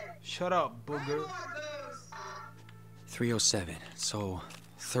 307. Shut up, Bring booger. more booze. 307, so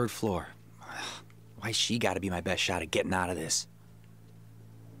 3rd floor. Why she gotta be my best shot at getting out of this?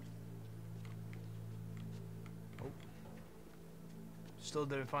 Still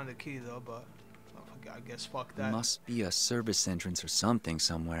didn't find the key though, but I guess fuck that. Must be a service entrance or something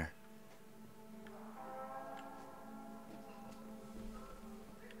somewhere.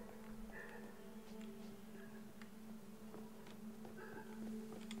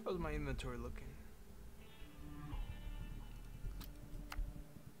 How's my inventory looking?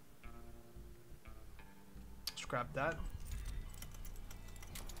 Scrap that.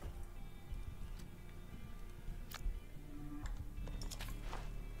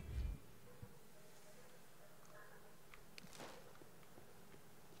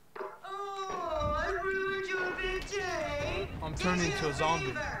 Oh, I ruined your big day. I'm turning into a zombie.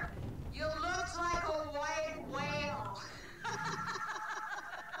 Favor. You looked like a white whale.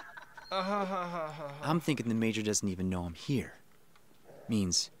 I'm thinking the Major doesn't even know I'm here.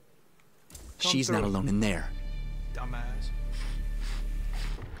 Means Come she's not through. alone in there. Dumbass.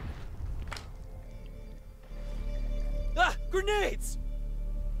 Ah! Grenades!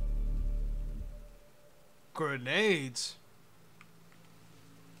 Grenades.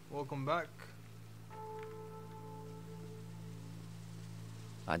 Welcome back.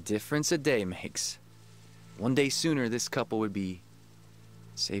 A difference a day makes. One day sooner, this couple would be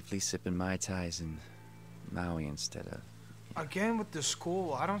safely sipping Mai Tais in Maui instead of... Again with the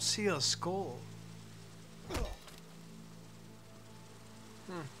skull. I don't see a skull.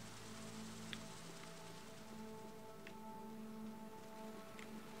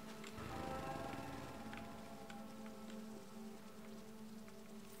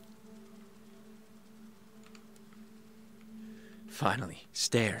 Finally,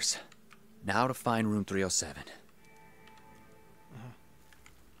 stairs. Now to find room 307.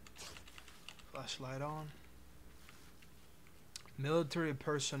 Flashlight on. Military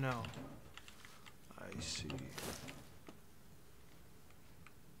personnel. I see.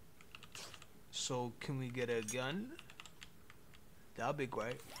 So can we get a gun? That'll be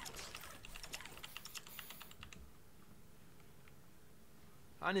great.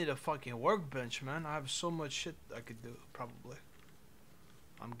 I need a fucking workbench, man. I have so much shit I could do, probably.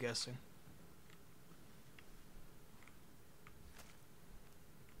 I'm guessing.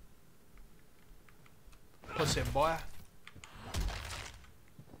 Pussy boy.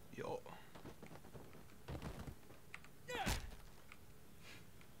 Yo.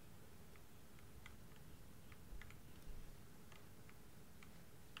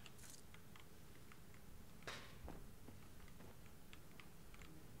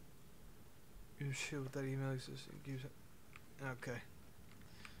 You shit with that email existing. Okay.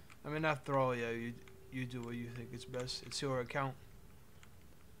 I mean, after all, yeah, you do what you think is best. It's your account.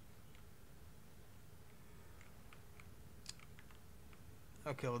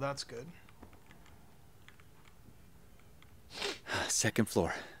 Okay, well that's good. 2nd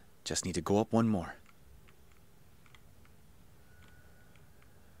floor. Just need to go up one more.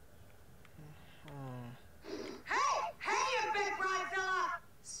 Hey, you big bright fella!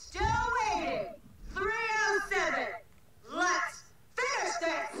 Still waiting! 307! Let's finish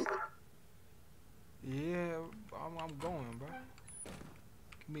this! Yeah, I'm going, bro.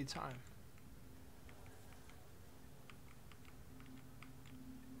 Give me time.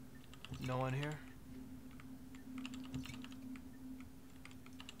 No one here?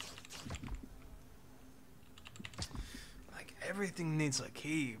 Like, everything needs a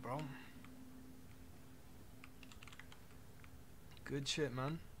key, bro. Good shit,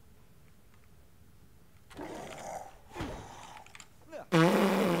 man.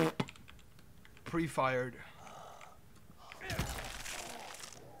 Pre-fired.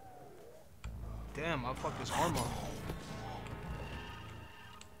 Damn, I fucked his arm up.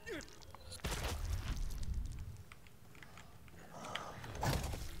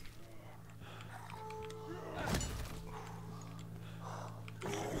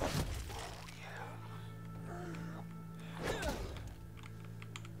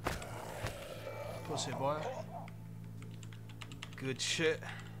 Pussy boy. Good shit.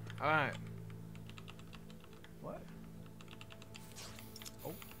 Alright. What?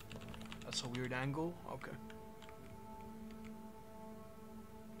 Oh. That's a weird angle. Okay.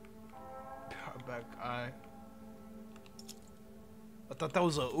 Power back. Alright. I thought that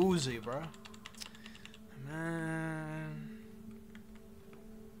was a Uzi, bro. Man.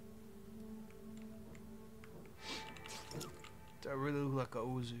 That really look like a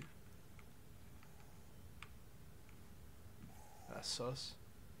Uzi. That's sus.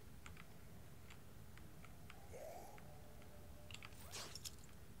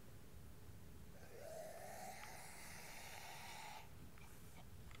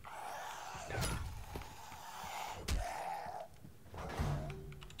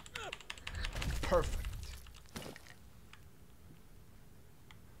 Perfect.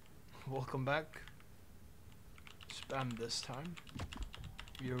 Welcome back. Spam this time.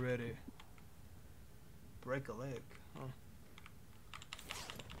 You ready? Break a leg, huh?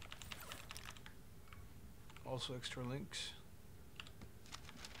 Also extra links.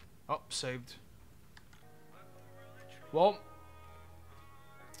 Oh, saved. Well,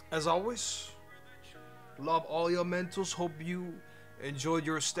 as always, love all your mentals. Hope you enjoyed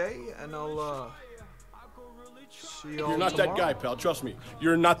your stay, and I'll see y'all You're not tomorrow. that guy, pal. Trust me.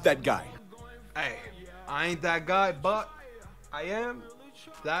 You're not that guy. Hey, I ain't that guy, but I am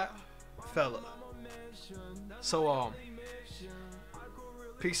that fella. So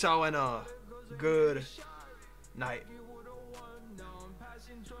peace out and good night.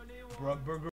 Bruh,